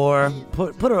 Whore,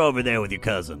 put her over there with your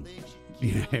cousin.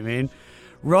 You know what I mean?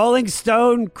 Rolling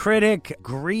Stone critic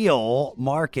Greil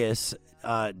Marcus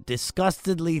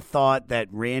disgustedly thought that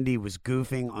Randy was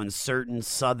goofing on certain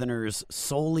Southerners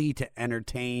solely to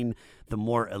entertain the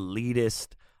more elitist,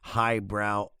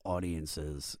 highbrow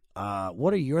audiences.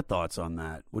 What are your thoughts on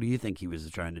that? What do you think he was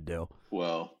trying to do?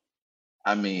 Well,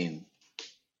 I mean,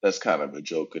 that's kind of a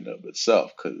joke in of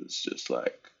itself, because it's just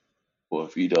like, well,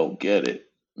 if you don't get it,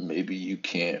 maybe you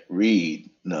can't read.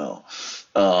 No.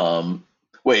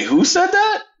 Wait, who said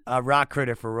that? Rock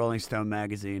critic for Rolling Stone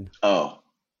magazine. Oh,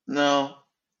 no,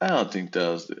 I don't think that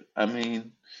was it. I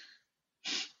mean,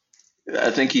 I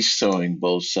think he's showing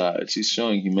both sides. He's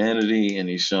showing humanity, and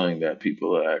he's showing that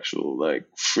people are actual like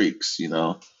freaks,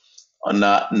 are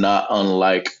not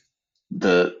unlike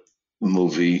the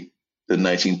movie, the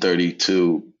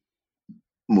 1932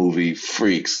 movie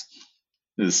Freaks.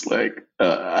 It's like,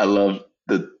 I love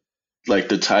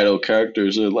the title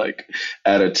characters are like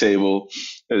at a table.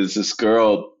 There's this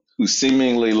girl who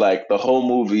seemingly, like, the whole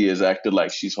movie is acted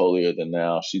like she's holier than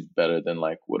thou. She's better than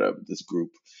like whatever this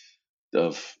group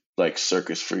of like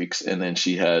circus freaks. And then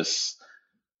she has,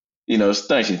 it's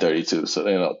 1932, so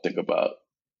they don't think about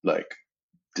like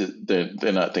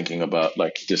they're not thinking about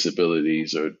like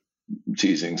disabilities or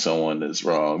teasing someone is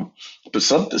wrong. But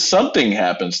something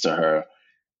happens to her,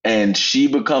 and she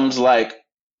becomes like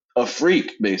a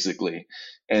freak, basically.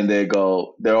 And they're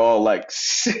all like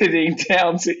sitting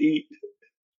down to eat,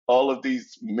 all of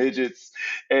these midgets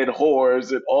and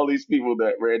whores and all these people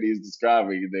that Randy is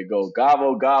describing. And they go,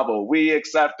 gobble, gobble, we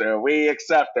accept her,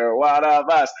 one of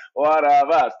us.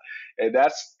 And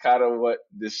that's kind of what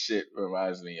this shit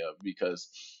reminds me of, because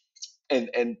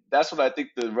and that's what I think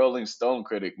the Rolling Stone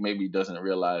critic maybe doesn't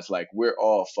realize. Like, we're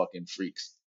all fucking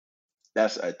freaks.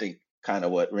 That's, I think, kind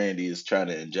of what Randy is trying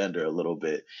to engender a little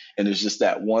bit. And it's just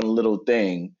that one little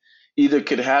thing either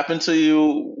could happen to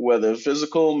you, whether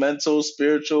physical, mental,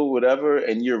 spiritual, whatever,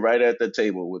 and you're right at the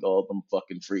table with all them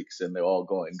fucking freaks and they're all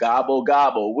going, gobble,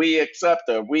 gobble, we accept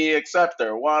her,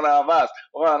 one of us,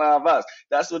 one of us.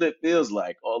 That's what it feels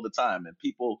like all the time. And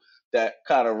people that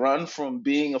kind of run from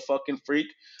being a fucking freak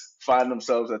find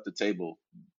themselves at the table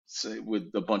with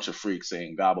a bunch of freaks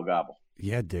saying gobble, gobble.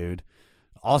 Yeah, dude.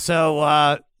 Also,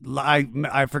 I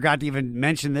forgot to even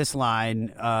mention this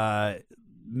line.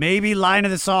 Maybe line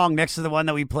of the song next to the one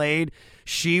that we played.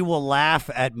 She will laugh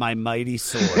at my mighty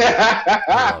sword.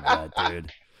 I love that,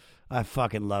 dude. I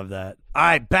fucking love that. All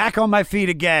right, back on my feet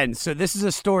again. So this is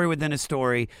a story within a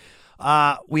story.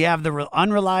 We have the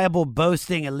unreliable,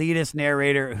 boasting, elitist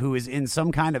narrator who is in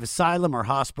some kind of asylum or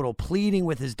hospital pleading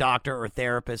with his doctor or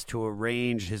therapist to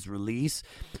arrange his release.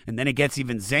 And then it gets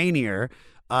even zanier.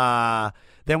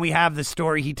 Then we have the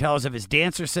story he tells of his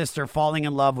dancer sister falling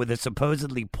in love with a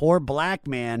supposedly poor black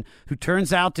man who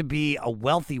turns out to be a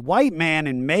wealthy white man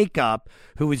in makeup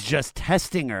who was just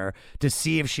testing her to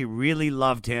see if she really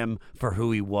loved him for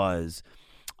who he was.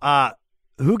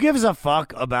 Who gives a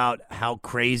fuck about how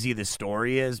crazy the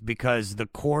story is? Because the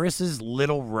chorus's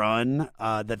little run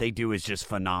that they do is just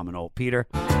phenomenal. Peter?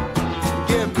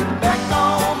 Get me back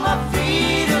on my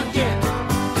feet again.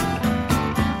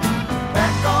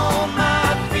 Back on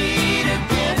my feet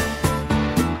again.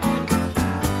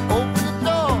 Open the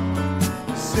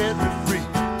door, set me free.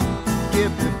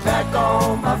 Get me back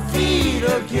on my feet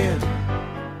again.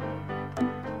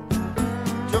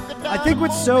 I think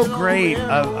what's so great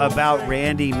about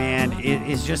Randy, man,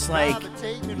 is just like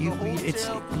it's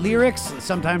lyrics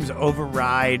sometimes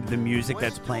override the music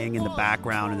that's playing in the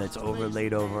background and that's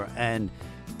overlaid over, and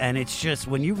it's just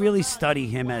when you really study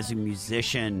him as a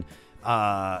musician,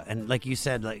 and like you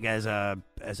said, like as a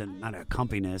not an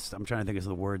accompanist, I'm trying to think of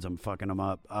the words, I'm fucking them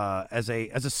up, as a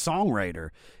songwriter.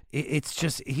 It's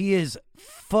just, he is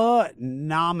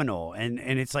phenomenal. And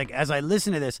it's like, as I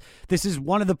listen to this is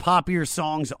one of the popular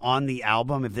songs on the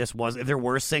album. If there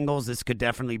were singles, this could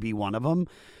definitely be one of them.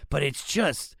 But it's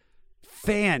just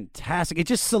fantastic. It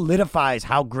just solidifies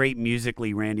how great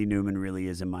musically Randy Newman really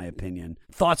is, in my opinion.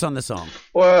 Thoughts on the song?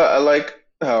 Well, I like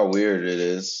how weird it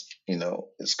is. You know,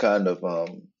 it's kind of a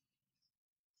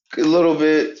little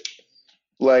bit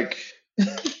like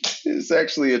it's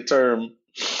actually a term.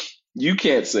 You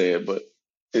can't say it, but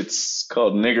it's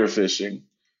called nigger fishing.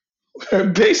 Where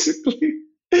basically,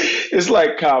 it's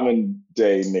like common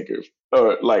day nigger,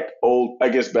 or like old, I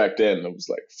guess back then it was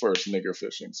like first nigger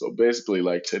fishing. So basically,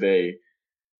 like today,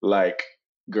 like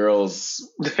girls,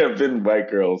 there have been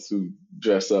white girls who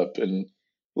dress up and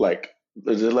like,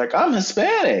 they're like, I'm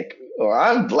Hispanic or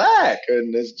I'm black.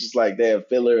 And it's just like they have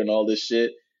filler and all this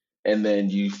shit. And then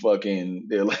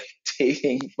they're like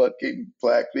dating fucking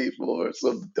black people or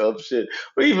some dumb shit,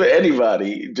 or even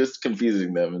anybody, just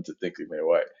confusing them into thinking they're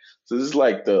white. So this is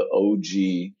like the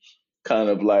OG kind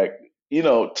of like,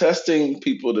 testing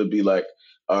people to be like,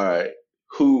 all right,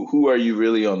 who are you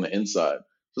really on the inside?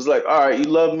 So it's like, all right, you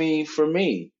love me for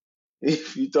me.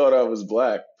 If you thought I was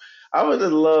black, I would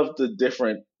have loved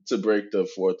to break the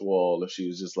fourth wall if she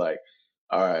was just like,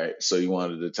 all right, so you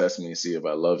wanted to test me and see if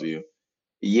I love you.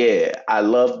 Yeah, I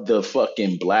love the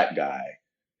fucking black guy.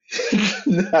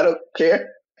 I don't care.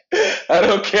 I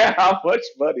don't care how much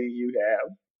money you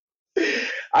have.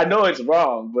 I know it's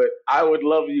wrong, but I would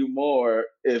love you more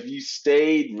if you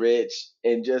stayed rich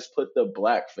and just put the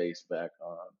black face back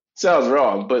on. Sounds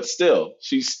wrong, but still,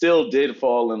 she still did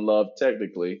fall in love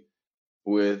technically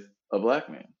with a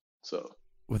black man. So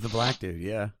with a black dude,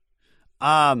 yeah.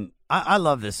 I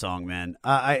love this song, man.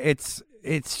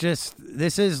 It's just,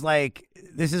 this is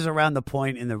around the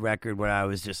point in the record where I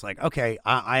was just like, okay,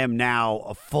 I am now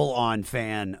a full-on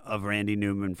fan of Randy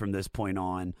Newman from this point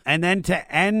on. And then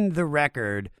to end the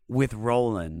record with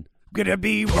Rollin'. Gonna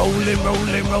be rolling,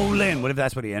 rolling, rolling. What if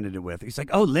that's what he ended it with? He's like,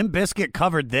 oh, Limp Bizkit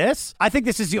covered this? I think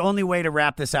this is the only way to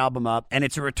wrap this album up, and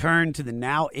it's a return to the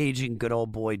now aging good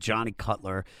old boy Johnny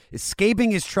Cutler,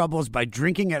 escaping his troubles by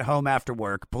drinking at home after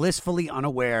work, blissfully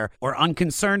unaware or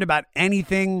unconcerned about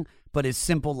anything but his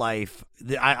simple life.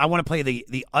 I want to play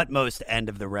the utmost end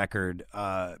of the record,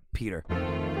 Peter.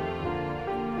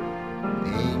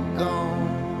 Ain't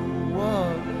gonna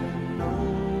worry no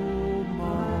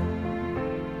more.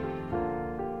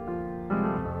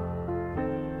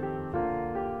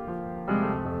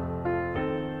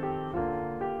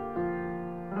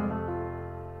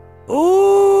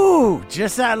 Ooh,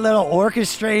 just that little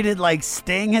orchestrated like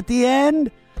sting at the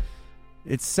end.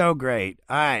 It's so great.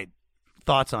 All right.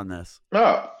 Thoughts on this?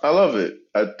 Oh, I love it.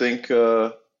 I think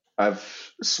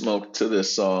I've smoked to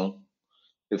this song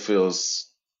it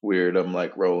feels weird. I'm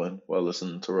like rolling while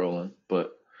listening to Rolling,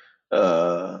 but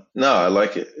no, I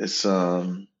like it. It's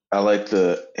I like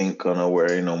the ain't gonna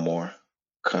worry no more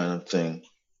kind of thing.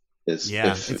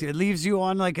 It leaves you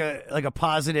on like a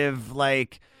positive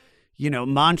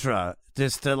mantra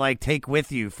just to like take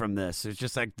with you from this. It's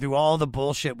just like through all the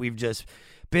bullshit we've just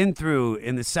been through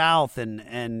in the South, and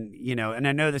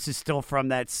I know this is still from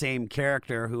that same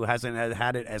character who hasn't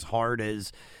had it as hard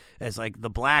as like the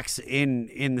blacks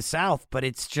in the South, but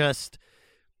it's just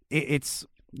it's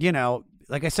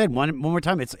like I said one more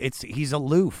time, it's he's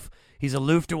aloof. He's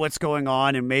aloof to what's going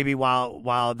on, and maybe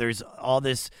while there's all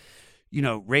this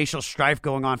racial strife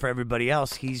going on for everybody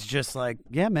else, he's just like,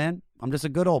 yeah, man, I'm just a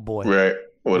good old boy. Right.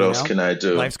 What else can I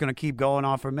do? Life's gonna keep going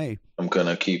on for me. I'm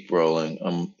gonna keep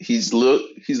rolling. He's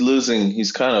losing.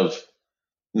 He's kind of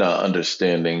not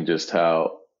understanding just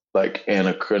how like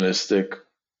anachronistic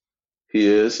he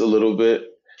is a little bit,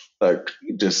 like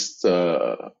just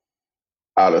out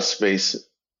of space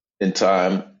in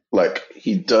time. Like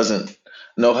he doesn't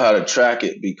know how to track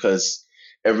it because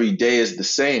every day is the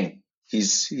same.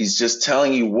 He's just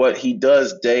telling you what he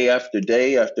does day after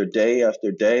day after day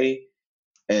after day,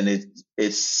 and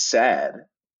it's sad.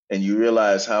 And you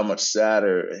realize how much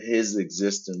sadder his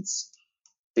existence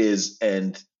is,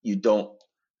 and you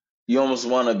almost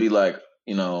want to be like,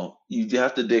 you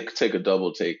have to take a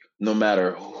double take, no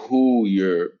matter who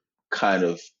you're kind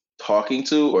of talking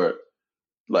to or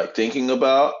like thinking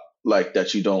about, like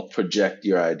that you don't project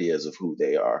your ideas of who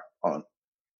they are on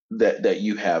that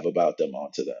you have about them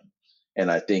onto them. And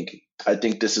I think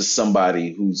this is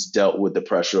somebody who's dealt with the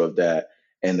pressure of that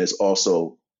and is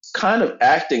also kind of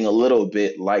acting a little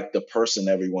bit like the person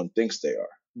everyone thinks they are,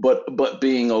 but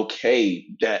being okay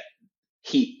that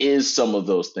he is some of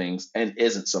those things and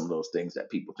isn't some of those things that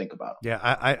people think about him. Yeah,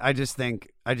 I just think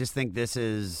this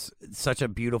is such a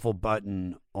beautiful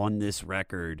button on this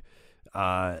record.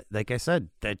 Like I said,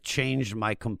 that changed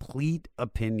my complete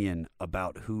opinion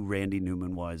about who Randy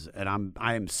Newman was, and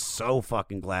I am so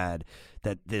fucking glad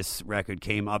that this record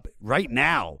came up right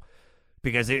now,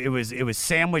 because it was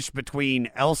sandwiched between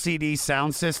LCD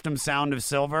Sound System, Sound of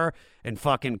Silver, and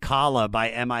fucking Kala by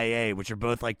MIA, which are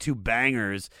both like two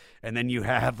bangers, and then you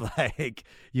have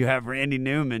Randy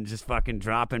Newman just fucking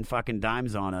dropping fucking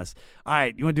dimes on us. All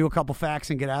right, you want to do a couple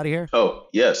facts and get out of here? Oh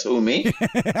yes, who, me?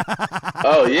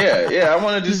 Oh yeah. I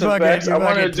want to do some facts. I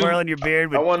wanted to twirling your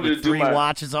beard with three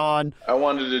watches on. I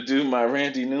wanted to do my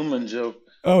Randy Newman joke.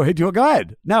 Oh, hey, go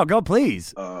ahead. No, go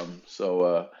please.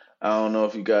 So I don't know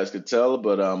if you guys could tell,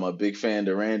 but I'm a big fan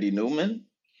of Randy Newman.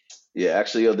 Yeah,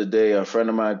 actually, the other day, a friend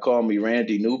of mine called me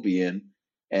Randy Nubian,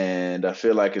 and I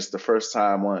feel like it's the first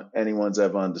time anyone's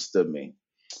ever understood me.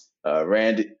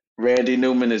 Randy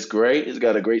Newman is great. He's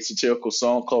got a great satirical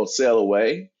song called Sail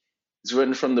Away. It's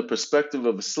written from the perspective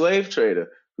of a slave trader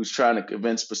who's trying to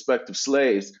convince prospective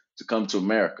slaves to come to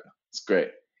America. It's great.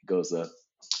 It goes,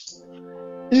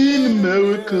 in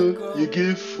America, you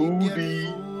get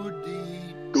foodie.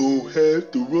 Don't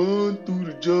have to run through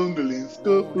the jungle and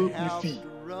stuff up your feet.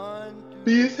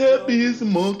 Be as happy as a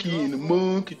monkey in a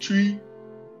monkey tree.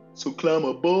 So climb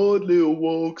aboard, little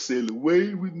walk, sail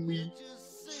away with me.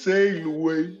 Sail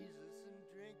away,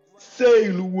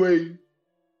 sail away.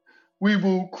 We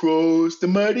will cross the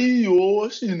mighty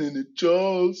ocean in the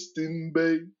Charleston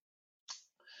Bay.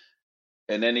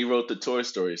 And then he wrote the Toy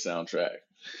Story soundtrack.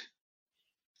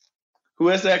 Who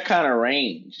has that kind of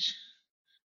range?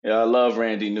 Yeah, I love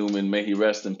Randy Newman. May he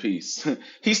rest in peace.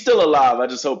 He's still alive. I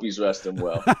just hope he's resting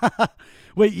well.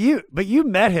 But you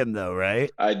met him though,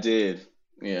 right? I did.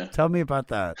 Yeah. Tell me about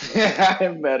that. I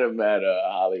met him at a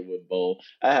Hollywood Bowl.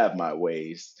 I have my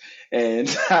ways, and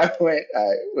it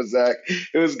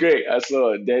was great. I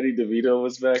saw Danny DeVito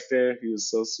was back there. He was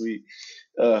so sweet.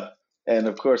 And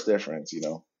of course they're friends,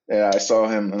 And I saw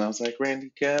him and I was like,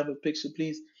 Randy, can I have a picture,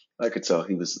 please? I could tell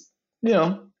he was,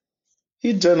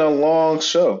 he'd done a long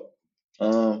show.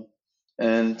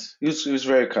 And he was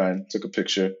very kind. Took a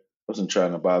picture. Wasn't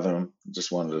trying to bother him.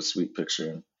 Just wanted a sweet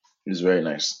picture. He was very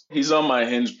nice. He's on my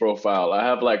Hinge profile. I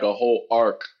have like a whole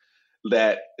arc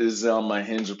that is on my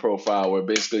Hinge profile where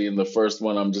basically in the first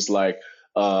one I'm just like,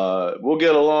 we'll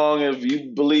get along if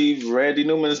you believe Randy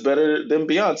Newman is better than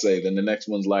Beyonce. Then the next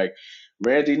one's like,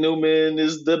 Randy Newman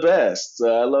is the best.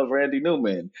 I love Randy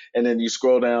Newman. And then you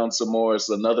scroll down some more. It's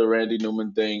another Randy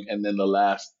Newman thing. And then the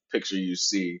last picture you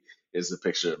see is a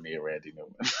picture of me and Randy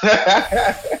Newman.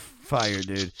 Fire,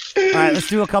 dude. All right, let's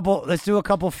do a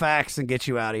couple facts and get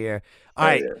you out of here. All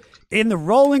right. Yeah. In the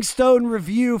Rolling Stone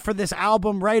review for this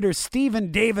album, writer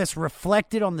Stephen Davis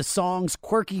reflected on the song's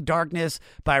quirky darkness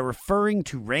by referring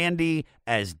to Randy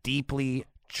as deeply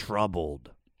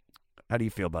troubled. How do you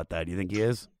feel about that? Do you think he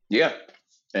is? Yeah,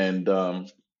 and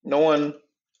no one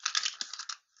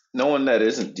that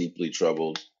isn't deeply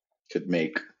troubled could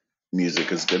make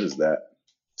music as good as that.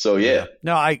 So yeah.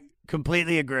 No, I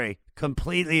completely agree.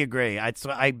 Completely agree. I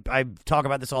talk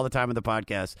about this all the time in the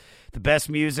podcast. The best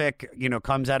music,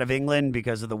 comes out of England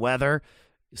because of the weather.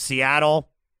 Seattle,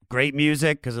 great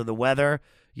music because of the weather.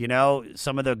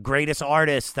 Some of the greatest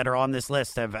artists that are on this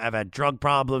list have had drug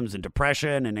problems and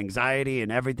depression and anxiety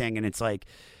and everything. And it's like,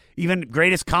 even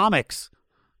greatest comics,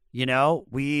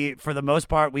 we, for the most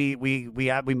part, we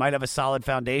might have a solid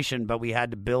foundation, but we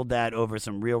had to build that over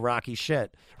some real rocky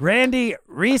shit. Randy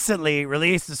recently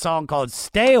released a song called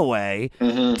Stay Away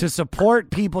to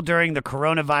support people during the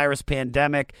coronavirus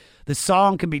pandemic. The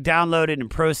song can be downloaded and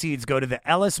proceeds go to the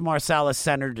Ellis Marsalis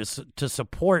Center to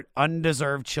support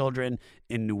undeserved children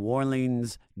in New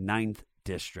Orleans' 9th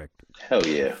District. Hell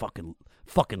yeah.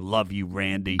 Fucking love you,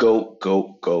 Randy. Go.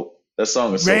 That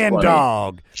song is so funny.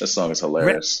 Dog. That song is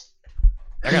hilarious.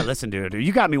 I gotta listen to it, dude.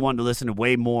 You got me wanting to listen to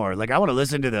way more. Like, I want to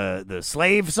listen to the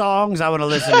slave songs. I want to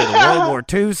listen to the World War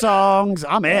II songs.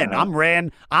 I'm in.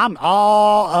 I'm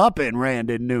all up in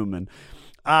Randy Newman.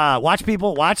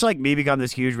 Watch like me become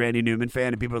this huge Randy Newman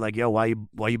fan, and people are like, "Yo, why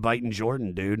you biting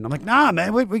Jordan, dude?" And I'm like, "Nah,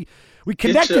 man, we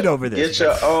connected over this. Get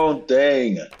your own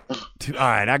thing." All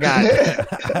right,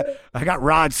 I got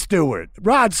Rod Stewart.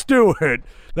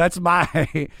 That's my.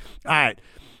 All right.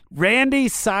 Randy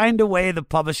signed away the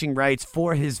publishing rights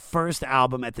for his first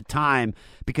album at the time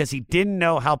because he didn't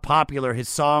know how popular his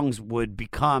songs would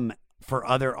become for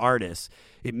other artists.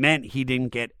 It meant he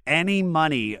didn't get any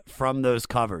money from those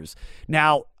covers.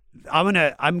 Now,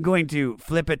 I'm going to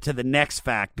flip it to the next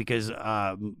fact because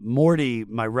Morty,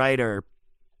 my writer,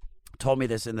 told me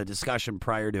this in the discussion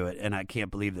prior to it, and I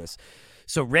can't believe this.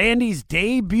 So Randy's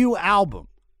debut album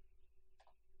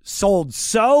sold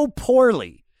so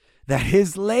poorly that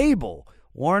his label,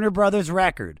 Warner Brothers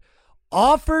Record,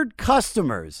 offered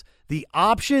customers the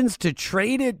options to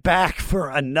trade it back for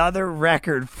another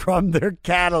record from their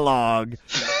catalog.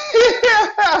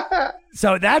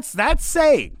 So that's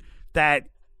saying that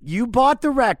you bought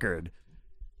the record,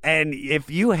 and if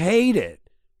you hate it,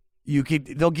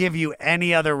 they'll give you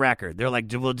any other record. They're like,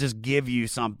 we'll just give you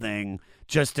something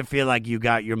just to feel like you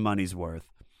got your money's worth.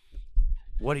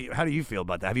 How do you feel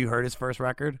about that? Have you heard his first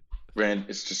record?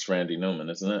 It's just Randy Newman,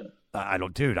 isn't it? I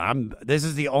don't, dude. This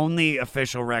is the only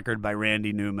official record by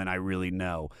Randy Newman I really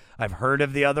know. I've heard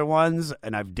of the other ones,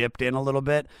 and I've dipped in a little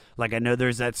bit. Like, I know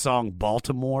there's that song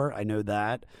Baltimore. I know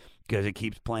that because it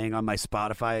keeps playing on my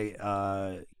Spotify.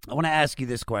 I want to ask you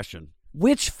this question: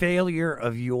 which failure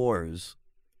of yours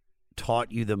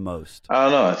taught you the most? I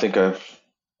don't know. I think I've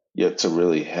yet to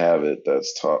really have it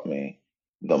that's taught me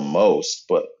the most,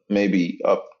 but maybe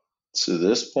up to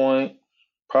this point,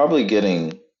 probably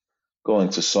going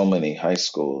to so many high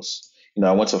schools.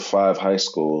 I went to 5 high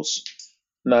schools,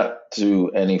 not through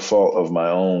any fault of my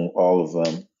own, all of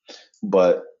them,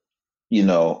 but,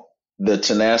 the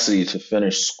tenacity to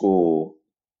finish school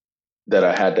that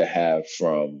I had to have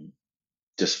from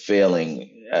just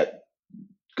failing at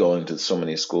going to so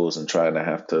many schools and trying to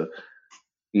have to,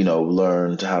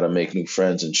 learn how to make new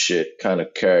friends and shit kind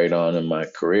of carried on in my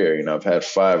career. I've had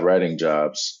 5 writing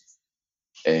jobs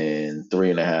in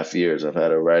 3.5 years. I've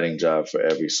had a writing job for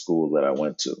every school that I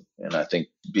went to. And I think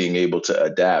being able to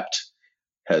adapt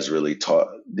has really taught,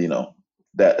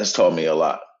 that has taught me a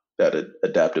lot, that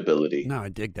adaptability. No, I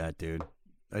dig that, dude.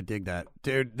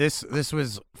 Dude, this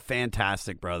was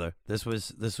fantastic, brother. This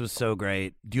was so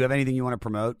great. Do you have anything you want to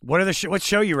promote? What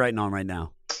show are you writing on right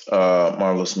now?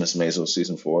 Marvelous Miss Maisel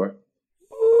season 4.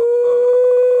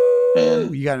 Ooh,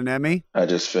 and you got an Emmy? I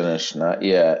just finished. Not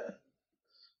yet.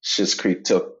 Schitt's Creek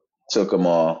took them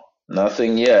all.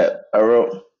 Nothing yet. I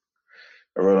wrote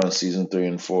on season 3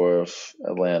 and 4 of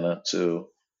Atlanta too.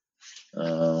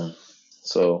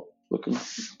 So looking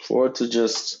forward to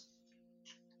just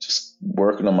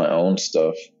working on my own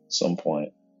stuff at some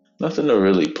point. Nothing to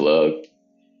really plug.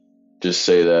 Just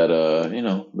say that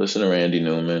listen to Randy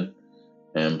Newman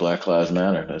and Black Lives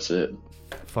Matter. That's it.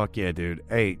 Fuck yeah, dude.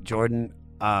 Hey, Jordan,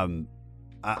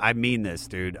 I mean this,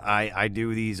 dude. I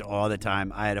do these all the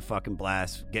time. I had a fucking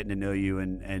blast getting to know you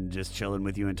and just chilling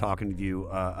with you and talking with you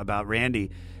about Randy,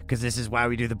 because this is why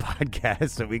we do the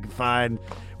podcast, so we can find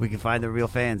the real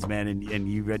fans, man, and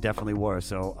you definitely were.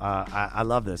 So I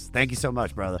love this. Thank you so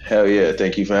much, brother. Hell yeah.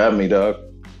 Thank you for having me, dog.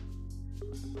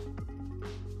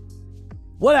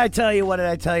 What did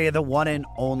I tell you? The one and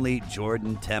only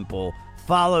Jordan Temple.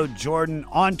 Follow Jordan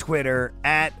on Twitter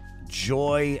at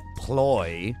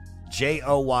JoyPloy.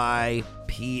 JoyPloy,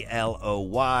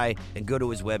 and go to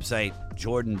his website,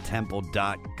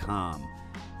 jordantemple.com.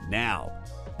 now.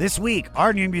 This week,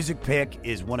 our new music pick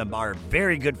is one of our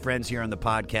very good friends here on the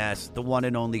podcast, the one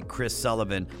and only Chris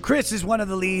Sullivan. Chris is one of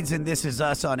the leads in This Is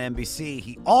Us on NBC.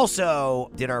 He also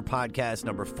did our podcast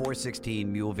number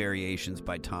 416, Mule Variations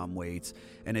by Tom Waits.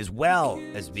 And as well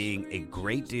as being a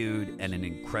great dude and an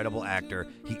incredible actor,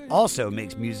 he also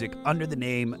makes music under the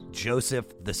name Joseph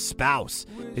the Spouse.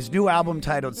 His new album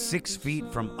titled 6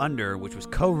 Feet From Under, which was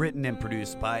co-written and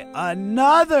produced by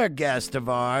another guest of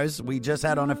ours we just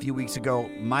had on a few weeks ago,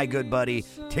 my good buddy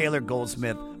Taylor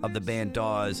Goldsmith of the band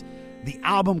Dawes. The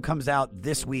album comes out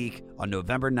this week on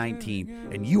November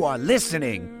 19th, and you are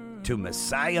listening to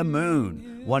Messiah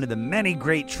Moon, one of the many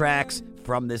great tracks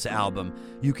from this album.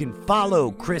 You can follow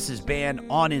Chris's band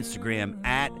on Instagram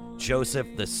at Joseph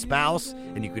the Spouse,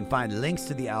 and you can find links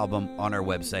to the album on our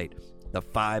website,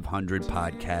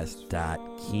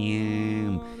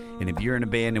 the500podcast.com. And if you're in a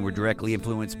band and were directly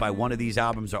influenced by one of these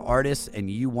albums or artists and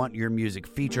you want your music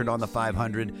featured on the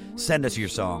 500, send us your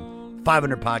song.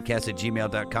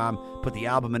 500podcast@gmail.com. Put the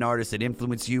album and artist that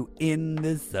influenced you in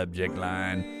the subject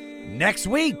line. Next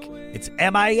week, it's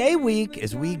MIA week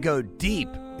as we go deep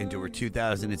into her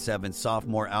 2007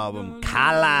 sophomore album,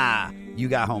 Kala. You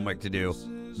got homework to do.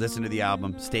 Listen to the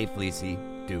album, stay fleecy,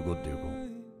 doogle doogle.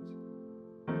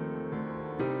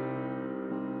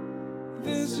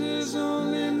 This is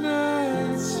only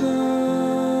night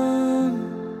sun,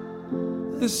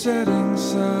 the setting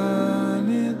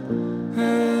sun, it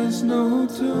has no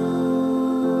tune.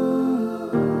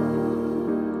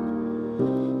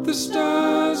 The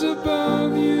stars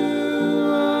above you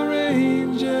are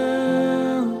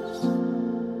angels,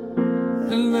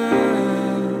 and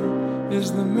that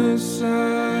is the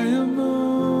Messiah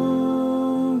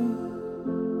moon,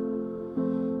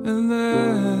 and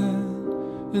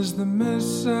that is the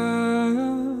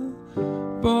Messiah.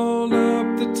 Balled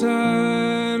up the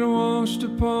tide washed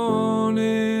upon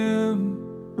him,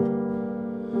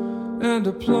 and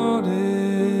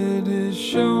applauded his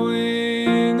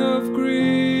showing of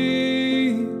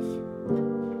grief.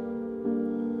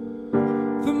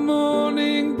 The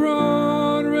morning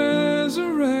brought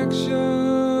resurrection,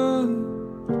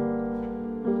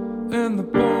 and the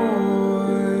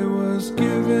boy was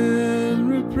given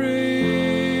reprieve.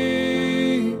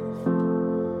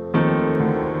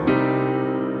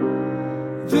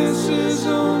 This is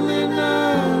only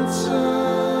night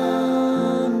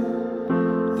sun,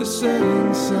 the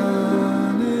setting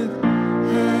sun, it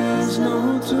has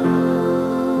no tune.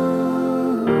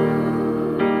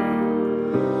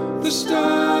 The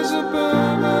stars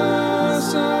above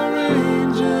us are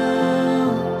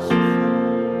angels,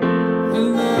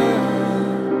 and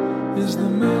that is the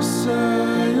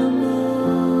Messiah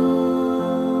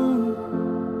moon,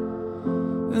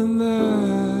 and that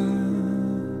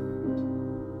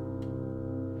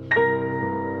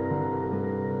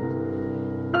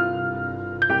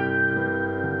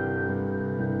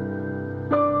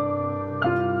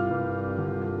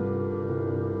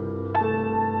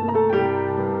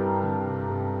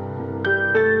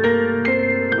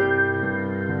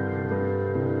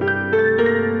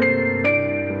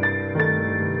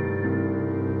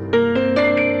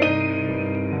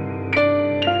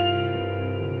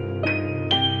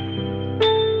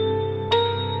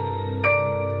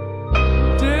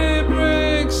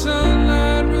daybreak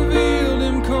sunlight revealed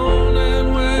him cold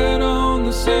and wet on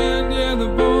the sand. Yeah, the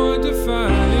boy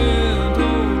defiant,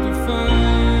 oh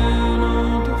defiant,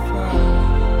 oh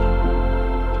defiant.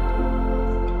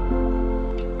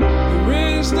 He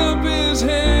raised up his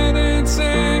head and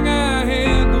sang, I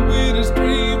had the weirdest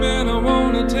dream, and I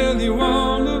want to tell you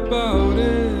all about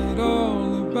it,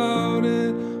 all about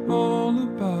it, all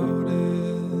about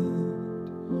it.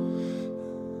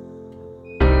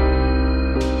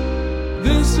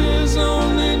 This is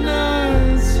only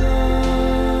night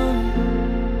sun,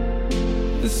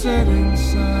 the setting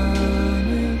sun,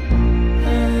 it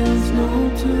has no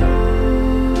tune.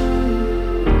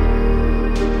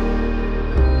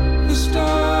 The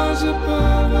stars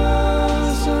above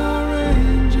us are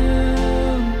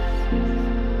angels,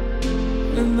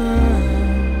 and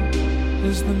that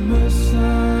is the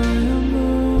Messiah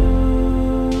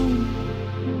moon,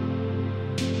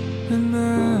 and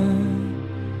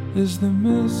that is the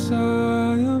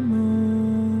Messiah moon.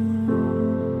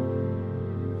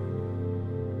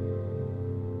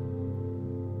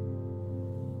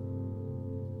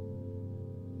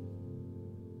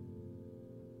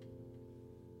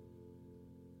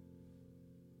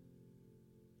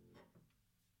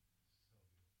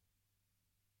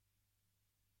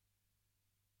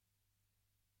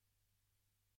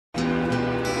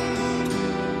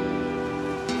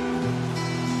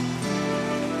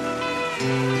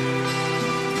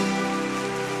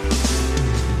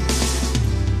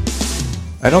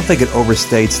 I don't think it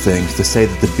overstates things to say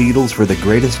that the Beatles were the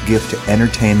greatest gift to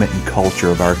entertainment and culture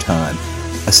of our time,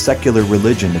 a secular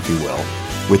religion, if you will,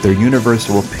 with their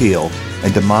universal appeal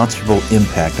and demonstrable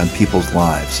impact on people's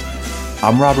lives.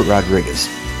 I'm Robert Rodriguez,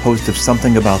 host of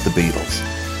Something About the Beatles.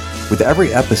 With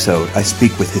every episode, I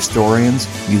speak with historians,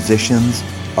 musicians,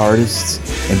 artists,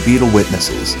 and Beatle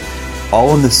witnesses,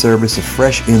 all in the service of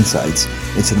fresh insights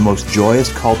into the most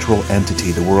joyous cultural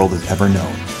entity the world has ever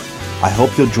known. I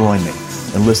hope you'll join me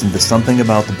and listen to Something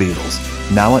About the Beatles,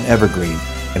 now on Evergreen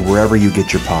and wherever you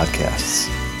get your podcasts.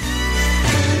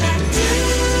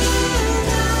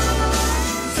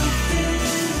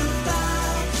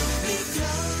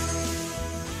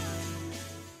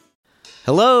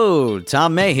 Hello,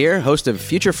 Tom May here, host of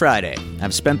Future Friday.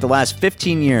 I've spent the last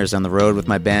 15 years on the road with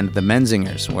my band, the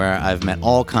Menzingers, where I've met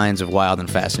all kinds of wild and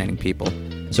fascinating people.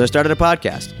 So I started a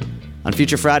podcast. On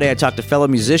Future Friday, I talk to fellow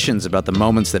musicians about the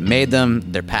moments that made them,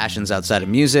 their passions outside of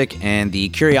music, and the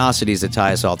curiosities that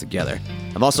tie us all together.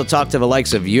 I've also talked to the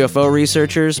likes of UFO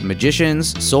researchers,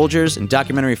 magicians, soldiers, and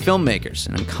documentary filmmakers,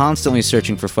 and I'm constantly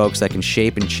searching for folks that can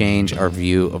shape and change our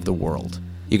view of the world.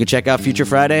 You can check out Future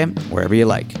Friday wherever you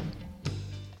like.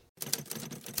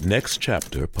 Next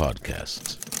Chapter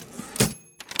Podcasts.